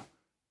too,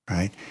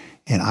 right?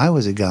 And I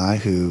was a guy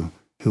who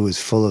was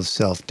full of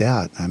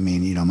self-doubt. I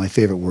mean, my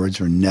favorite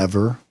words were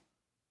never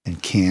and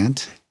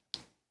can't.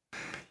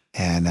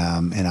 And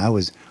I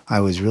was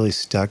really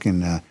stuck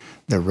in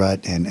the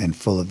rut and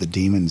full of the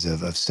demons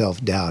of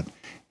self-doubt,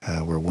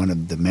 were one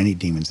of the many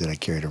demons that I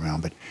carried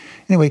around. But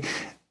anyway,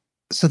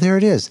 so there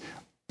it is,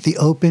 the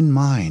open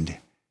mind,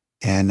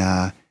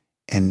 and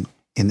in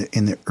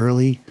the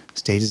early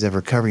stages of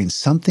recovery, and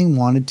something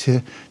wanted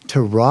to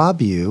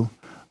rob you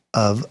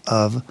of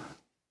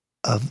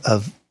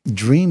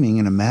dreaming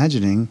and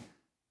imagining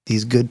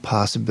these good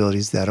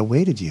possibilities that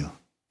awaited you.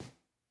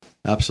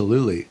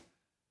 Absolutely.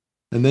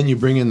 And then you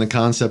bring in the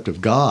concept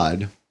of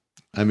God.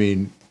 I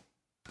mean,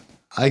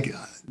 I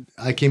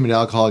came into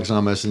Alcoholics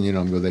Anonymous, and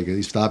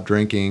they stop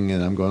drinking,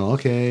 and I'm going,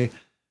 okay,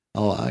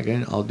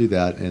 I'll do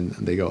that, and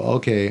they go,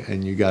 okay,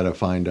 and you got to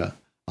find a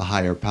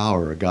higher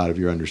power, a God of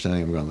your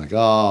understanding. I'm going like,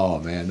 oh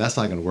man, that's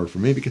not going to work for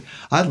me, because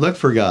I look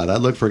for God. I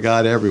look for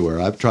God everywhere.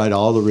 I've tried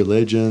all the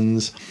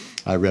religions.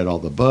 I read all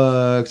the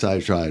books. I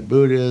tried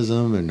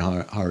Buddhism and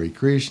Hare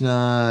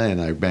Krishna,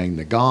 and I banged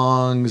the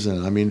gongs.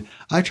 And I mean,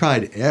 I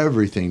tried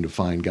everything to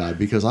find God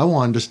because I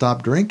wanted to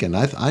stop drinking.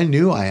 I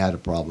knew I had a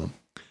problem.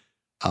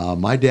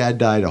 My dad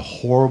died a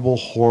horrible,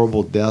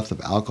 horrible death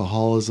of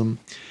alcoholism.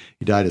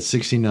 He died at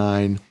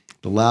 69.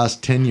 The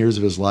last 10 years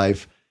of his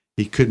life,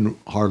 he couldn't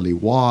hardly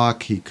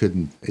walk.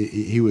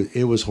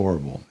 It was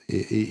horrible.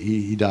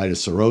 He died of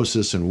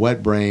cirrhosis and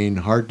wet brain,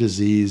 heart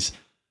disease,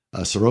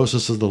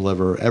 cirrhosis of the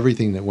liver,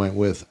 everything that went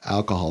with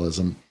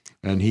alcoholism.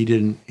 And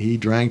he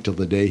drank till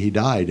the day he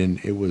died. And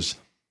it was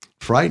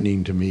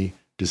frightening to me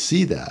to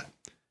see that.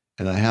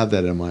 And I have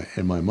that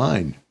in my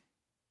mind.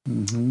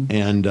 Mm-hmm.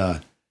 And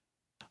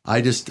I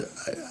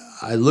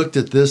looked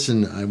at this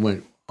and I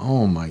went,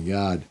 oh my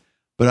God.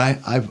 But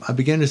I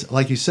began to,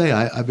 like you say,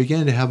 I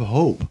began to have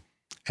hope.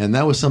 And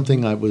that was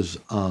something it was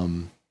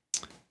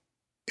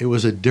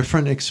a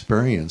different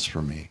experience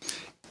for me.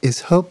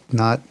 Is hope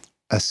not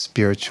a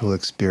spiritual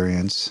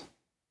experience?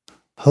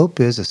 Hope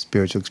is a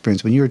spiritual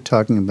experience. When you were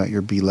talking about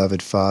your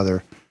beloved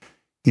father,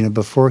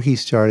 before he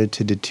started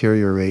to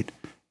deteriorate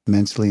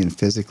mentally and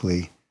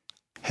physically,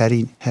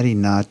 had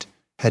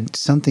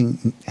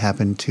something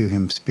happened to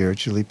him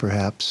spiritually,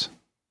 perhaps?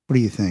 What do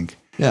you think?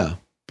 Yeah,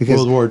 because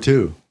World War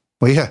II.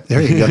 Well, yeah,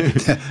 there you go.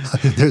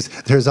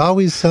 there's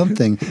always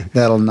something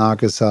that'll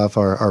knock us off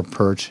our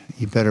perch.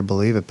 You better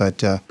believe it.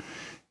 But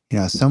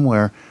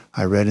somewhere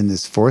I read in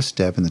this 4th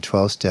step, in the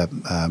 12-step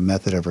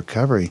method of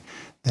recovery,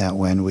 that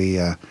when we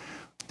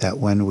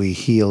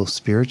heal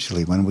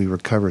spiritually, when we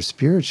recover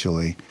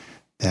spiritually,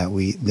 that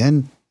we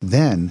then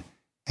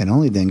and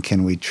only then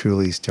can we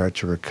truly start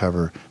to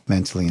recover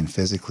mentally and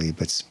physically,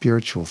 but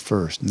spiritual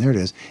first. And there it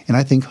is. And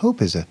I think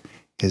hope is a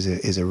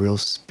real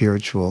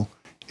spiritual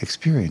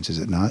experience, is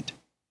it not?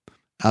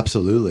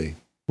 Absolutely.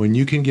 When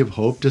you can give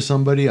hope to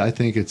somebody, I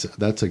think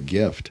that's a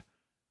gift.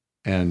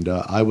 And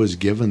I was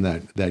given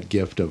that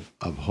gift of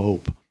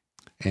hope.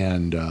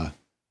 And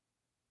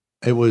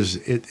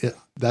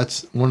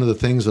that's one of the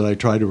things that I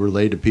try to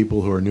relay to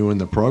people who are new in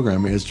the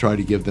program, is try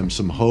to give them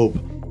some hope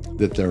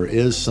that there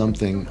is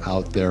something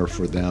out there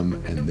for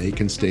them and they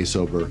can stay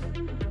sober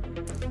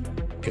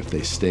if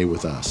they stay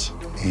with us.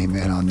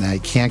 Amen on that.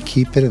 You can't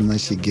keep it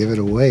unless you give it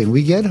away. And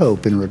we get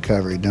hope in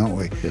recovery, don't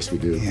we? Yes, we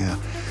do. Yeah.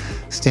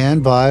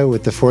 Stand by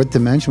with the 4th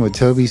Dimension with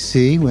Toby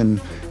C.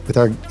 With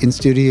our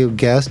in-studio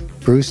guest,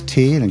 Bruce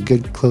T., and a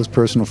good, close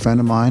personal friend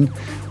of mine.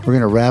 We're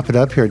going to wrap it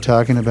up here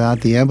talking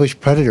about the ambush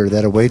predator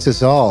that awaits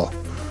us all,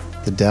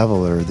 the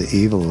devil or the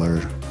evil or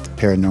the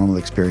paranormal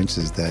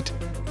experiences that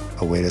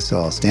await us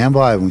all. Stand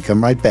by when we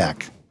come right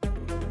back.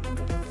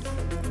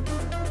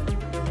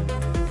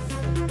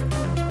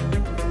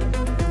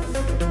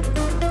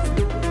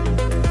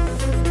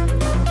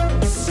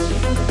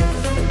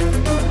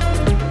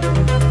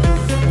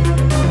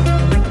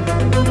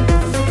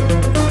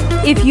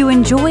 If you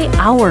enjoy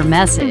our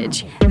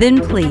message, then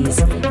please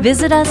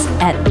visit us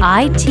at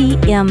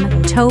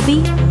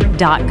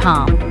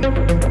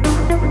itmtoby.com.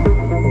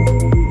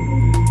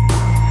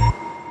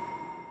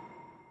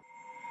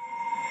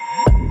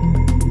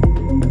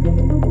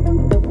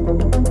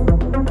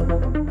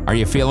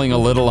 you feeling a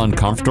little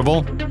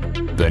uncomfortable?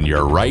 Then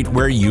you're right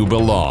where you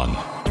belong,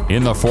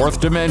 in the fourth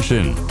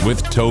dimension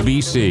with Toby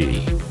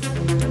C.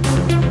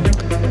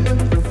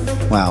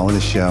 Wow, what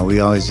a show. We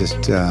always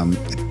just,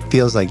 it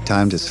feels like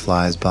time just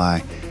flies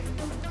by.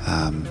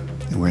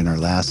 We're in our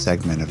last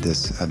segment of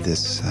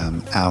this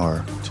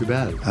hour. Too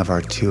bad. Of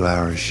our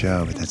 2-hour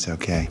show, but that's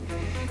okay.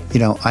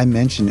 You know, I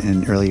mentioned in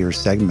an earlier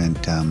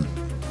segment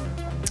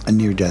a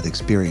near-death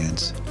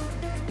experience.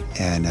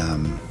 And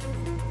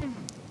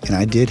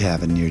I did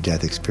have a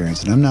near-death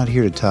experience. And I'm not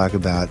here to talk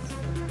about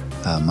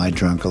my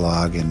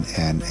drunkalog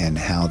and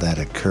how that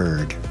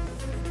occurred.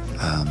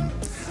 I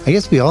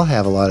guess we all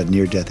have a lot of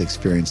near-death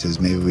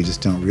experiences. Maybe we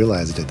just don't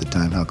realize it at the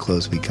time, how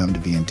close we come to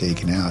being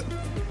taken out.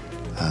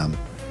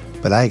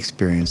 But I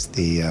experienced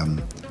the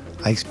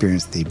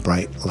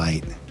bright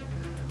light.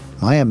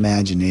 My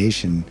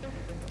imagination,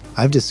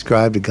 I've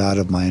described a God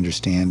of my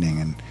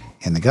understanding,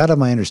 and the God of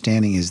my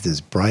understanding is this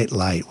bright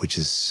light, which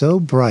is so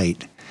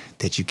bright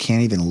that you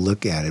can't even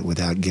look at it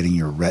without getting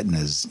your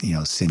retinas,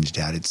 singed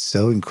out. It's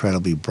so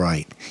incredibly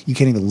bright. You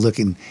can't even look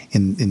in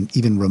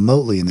even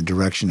remotely in the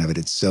direction of it.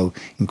 It's so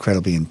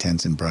incredibly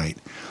intense and bright.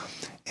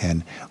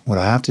 And what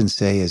I often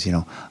say is,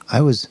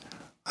 I was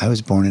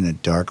born in a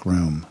dark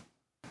room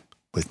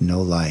with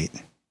no light,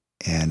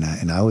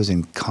 and I was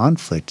in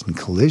conflict and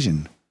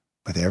collision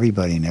with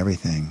everybody and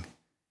everything.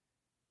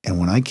 And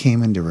when I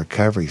came into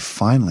recovery,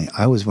 finally,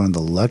 I was one of the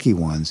lucky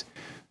ones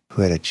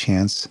who had a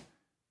chance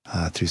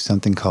through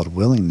something called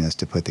willingness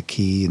to put the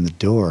key in the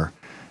door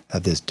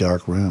of this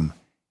dark room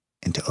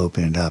and to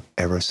open it up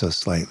ever so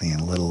slightly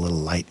and let a little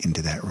light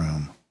into that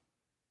room.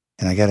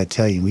 And I got to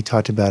tell you, we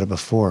talked about it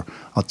before,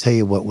 I'll tell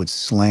you what would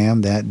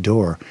slam that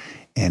door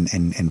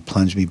and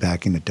plunge me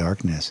back into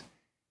darkness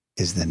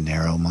is the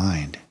narrow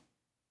mind.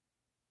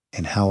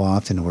 And how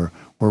often we're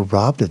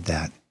robbed of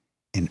that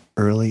in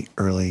early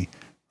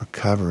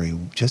recovery.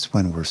 Just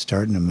when we're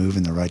starting to move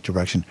in the right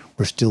direction,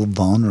 we're still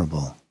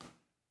vulnerable.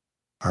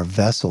 Our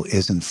vessel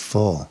isn't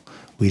full.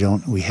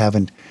 We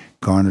haven't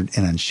garnered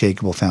an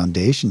unshakable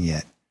foundation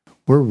yet.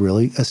 We're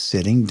really a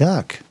sitting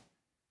duck.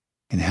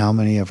 And how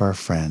many of our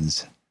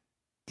friends,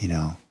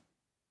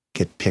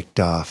 get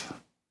picked off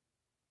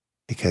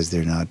because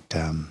they're not,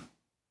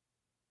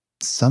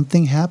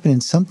 something happened,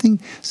 and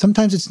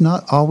sometimes it's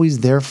not always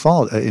their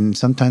fault, and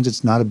sometimes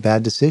it's not a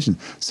bad decision.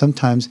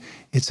 Sometimes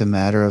it's a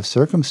matter of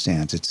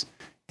circumstance. It's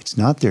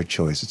not their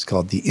choice. It's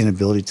called the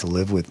inability to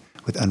live with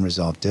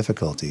unresolved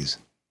difficulties.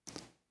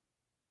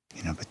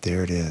 But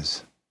there it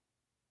is.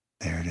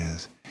 There it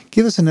is.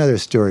 Give us another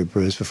story,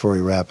 Bruce, before we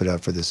wrap it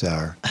up for this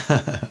hour.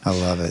 I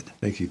love it.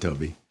 Thank you,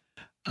 Toby.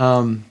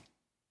 I've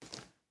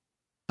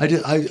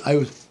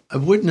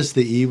witnessed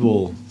the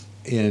evil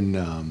in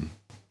a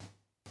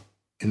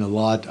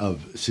lot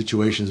of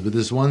situations, but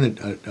this one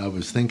that I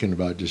was thinking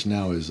about just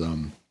now is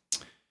when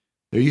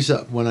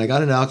I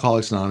got into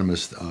Alcoholics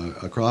Anonymous,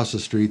 across the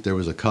street there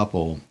was a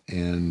couple,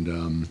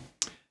 and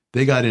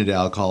they got into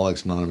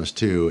Alcoholics Anonymous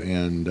too,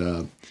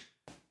 and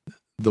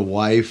the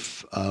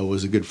wife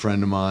was a good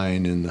friend of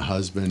mine, and the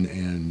husband,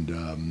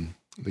 and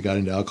they got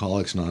into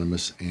Alcoholics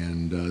Anonymous,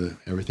 and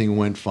everything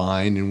went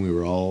fine, and we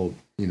were all,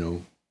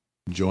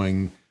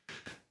 enjoying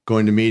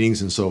going to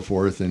meetings and so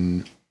forth.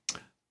 And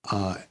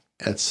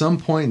at some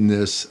point in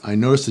this, I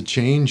noticed a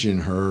change in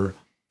her,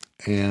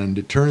 and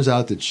it turns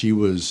out that she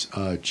was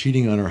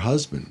cheating on her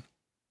husband,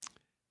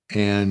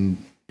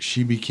 and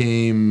she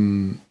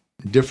became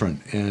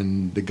different,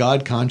 and the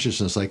God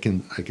consciousness I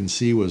can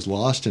see was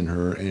lost in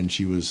her, and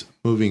she was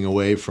moving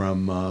away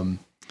from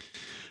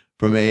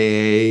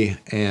AA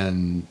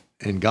and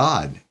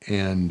God,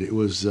 and it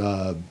was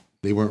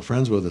they weren't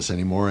friends with us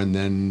anymore. And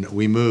then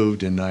we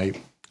moved, and I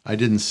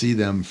didn't see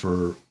them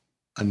for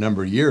a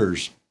number of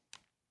years.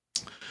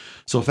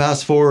 So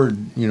fast forward,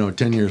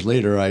 10 years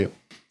later,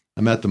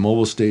 I'm at the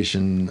mobile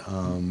station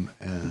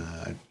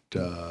at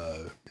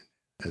the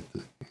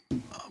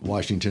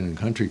Washington and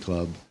Country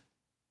Club.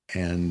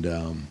 And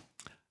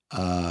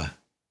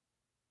I'm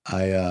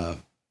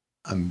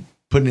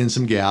putting in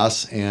some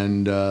gas,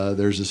 and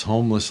there's this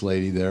homeless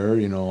lady there,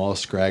 all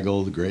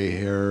scraggled, gray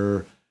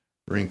hair,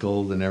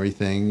 wrinkled, and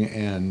everything.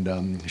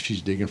 And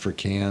she's digging for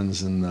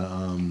cans in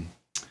the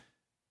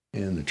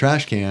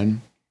trash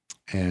can,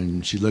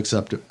 and she looks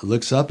up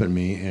at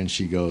me, and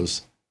she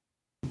goes,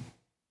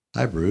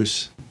 "Hi,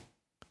 Bruce."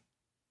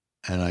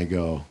 And I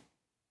go,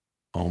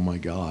 "Oh my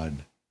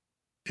God."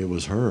 It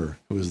was her.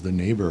 It was the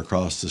neighbor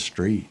across the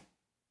street.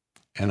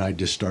 And I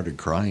just started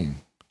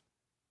crying.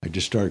 It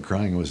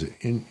was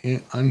in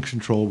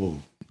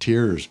uncontrollable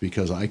tears,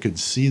 because I could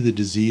see the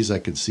disease. I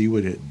could see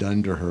what it had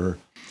done to her,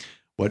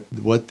 what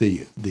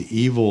the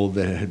evil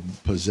that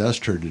had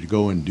possessed her to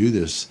go and do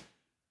this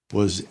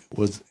was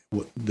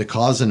the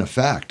cause and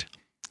effect.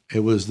 It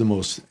was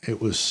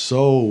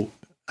so,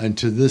 and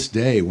to this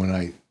day, when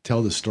I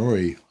tell the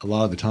story, a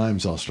lot of the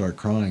times I'll start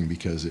crying,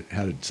 because it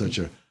had such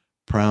a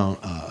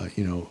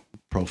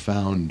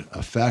profound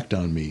effect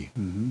on me.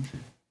 Mm-hmm.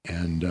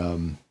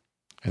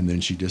 And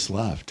then she just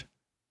left,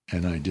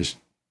 and I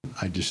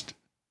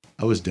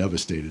I was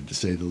devastated, to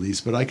say the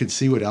least. But I could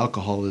see what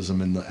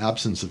alcoholism and the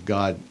absence of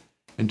God,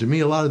 and to me,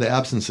 a lot of the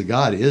absence of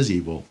God is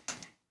evil.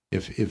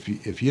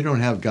 If you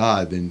don't have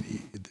God, then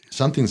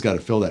something's got to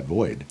fill that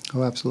void.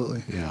 Oh,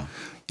 absolutely. Yeah.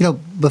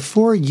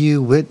 Before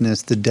you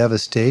witnessed the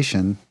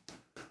devastation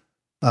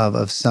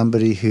of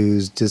somebody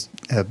who's just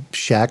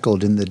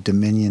shackled in the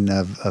dominion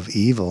of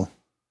evil,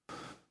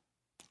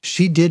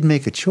 she did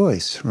make a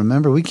choice.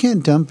 Remember, we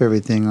can't dump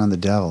everything on the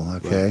devil,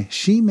 okay? Right.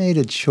 She made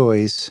a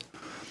choice,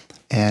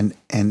 and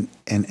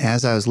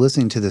as I was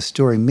listening to the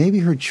story, maybe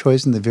her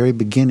choice in the very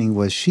beginning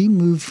was she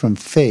moved from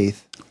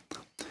faith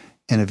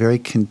and a very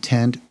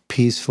content,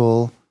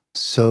 peaceful,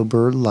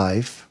 sober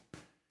life,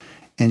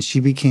 and she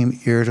became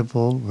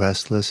irritable,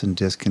 restless, and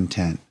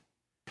discontent.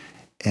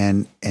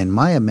 And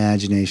my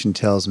imagination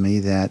tells me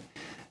that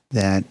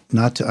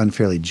not to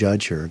unfairly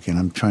judge her, again,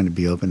 I'm trying to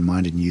be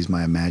open-minded and use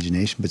my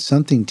imagination, but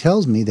something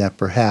tells me that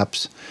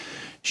perhaps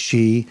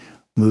she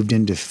moved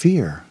into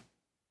fear,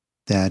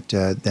 that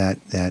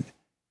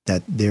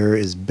there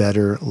is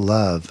better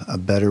love, a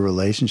better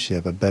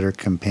relationship, a better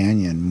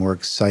companion, more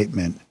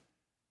excitement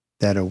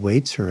that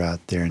awaits her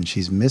out there, and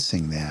she's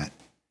missing that.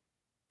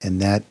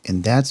 And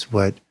that's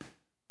what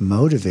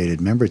motivated.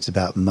 Remember, it's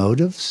about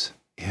motives.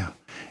 Yeah.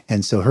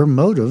 And so her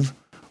motive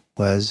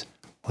was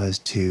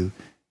to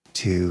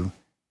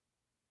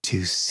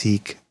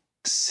seek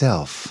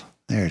self.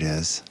 There it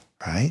is,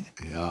 right?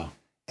 Yeah.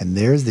 And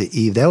there's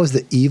that was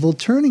the evil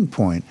turning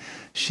point.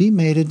 She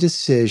made a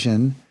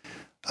decision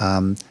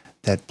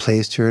that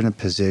placed her in a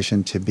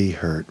position to be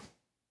hurt.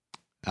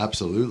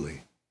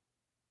 Absolutely.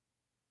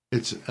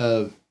 It's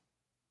I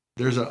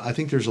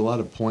think there's a lot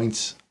of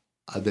points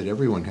that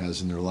everyone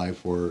has in their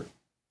life where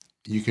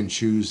you can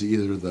choose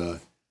either the,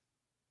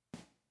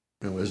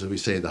 as we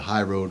say, the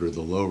high road or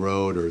the low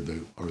road, or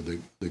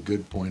the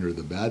good point or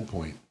the bad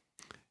point.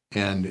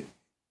 And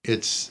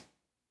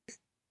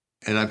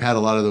I've had a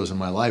lot of those in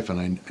my life,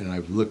 and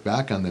I've looked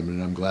back on them,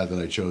 and I'm glad that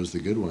I chose the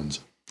good ones.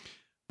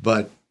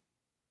 But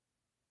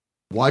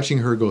watching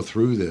her go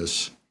through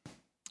this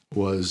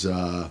was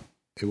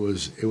it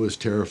was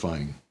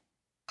terrifying.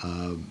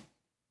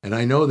 And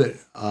I know that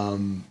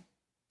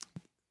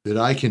that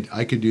I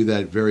could do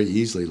that very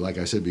easily. Like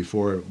I said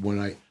before,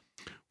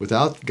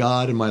 without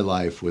God in my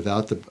life,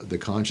 without the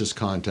conscious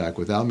contact,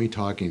 without me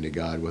talking to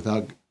God,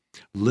 without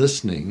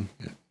listening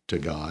to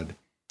God,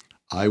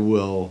 I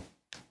will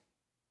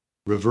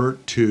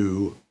revert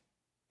to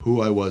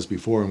who I was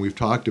before. And we've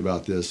talked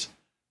about this,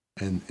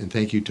 and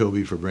thank you,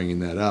 Toby, for bringing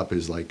that up,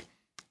 is like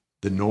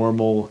the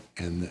normal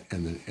and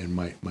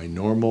my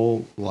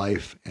normal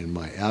life and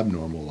my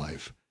abnormal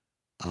life.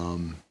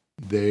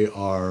 They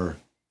are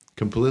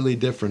completely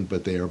different,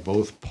 but they are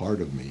both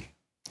part of me.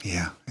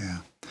 Yeah, yeah.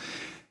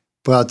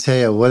 Well, I'll tell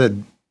you, what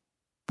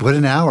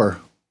an hour.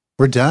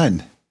 We're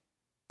done.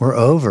 We're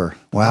over.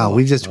 Wow,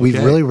 we've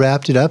really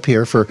wrapped it up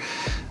here for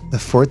the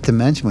Fourth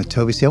Dimension with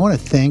Toby C. I want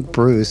to thank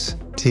Bruce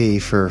T.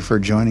 for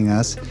joining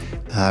us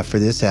for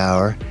this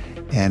hour,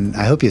 and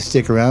I hope you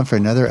stick around for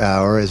another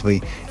hour as we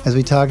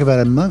talk about,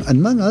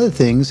 among other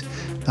things,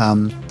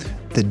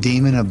 the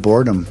demon of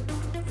boredom.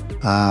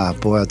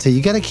 Boy, I'll tell you,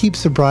 you got to keep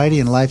sobriety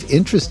and life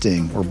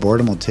interesting, or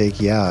boredom will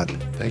take you out.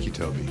 Thank you,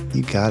 Toby.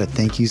 You got it.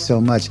 Thank you so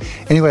much.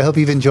 Anyway, I hope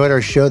you've enjoyed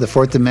our show, The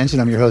Fourth Dimension.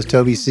 I'm your host,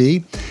 Toby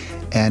C.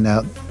 And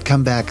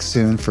come back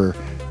soon for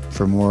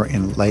more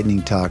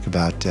enlightening talk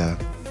about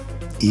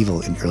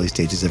evil in early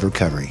stages of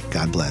recovery.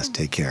 God bless.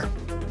 Take care.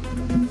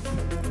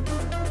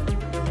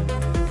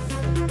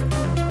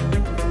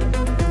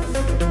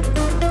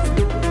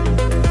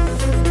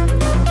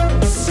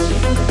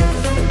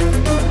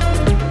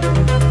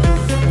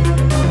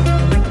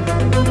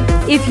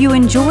 If you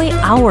enjoy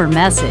our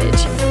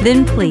message,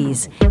 then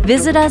please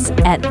visit us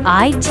at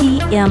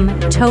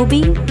itmtoby.com.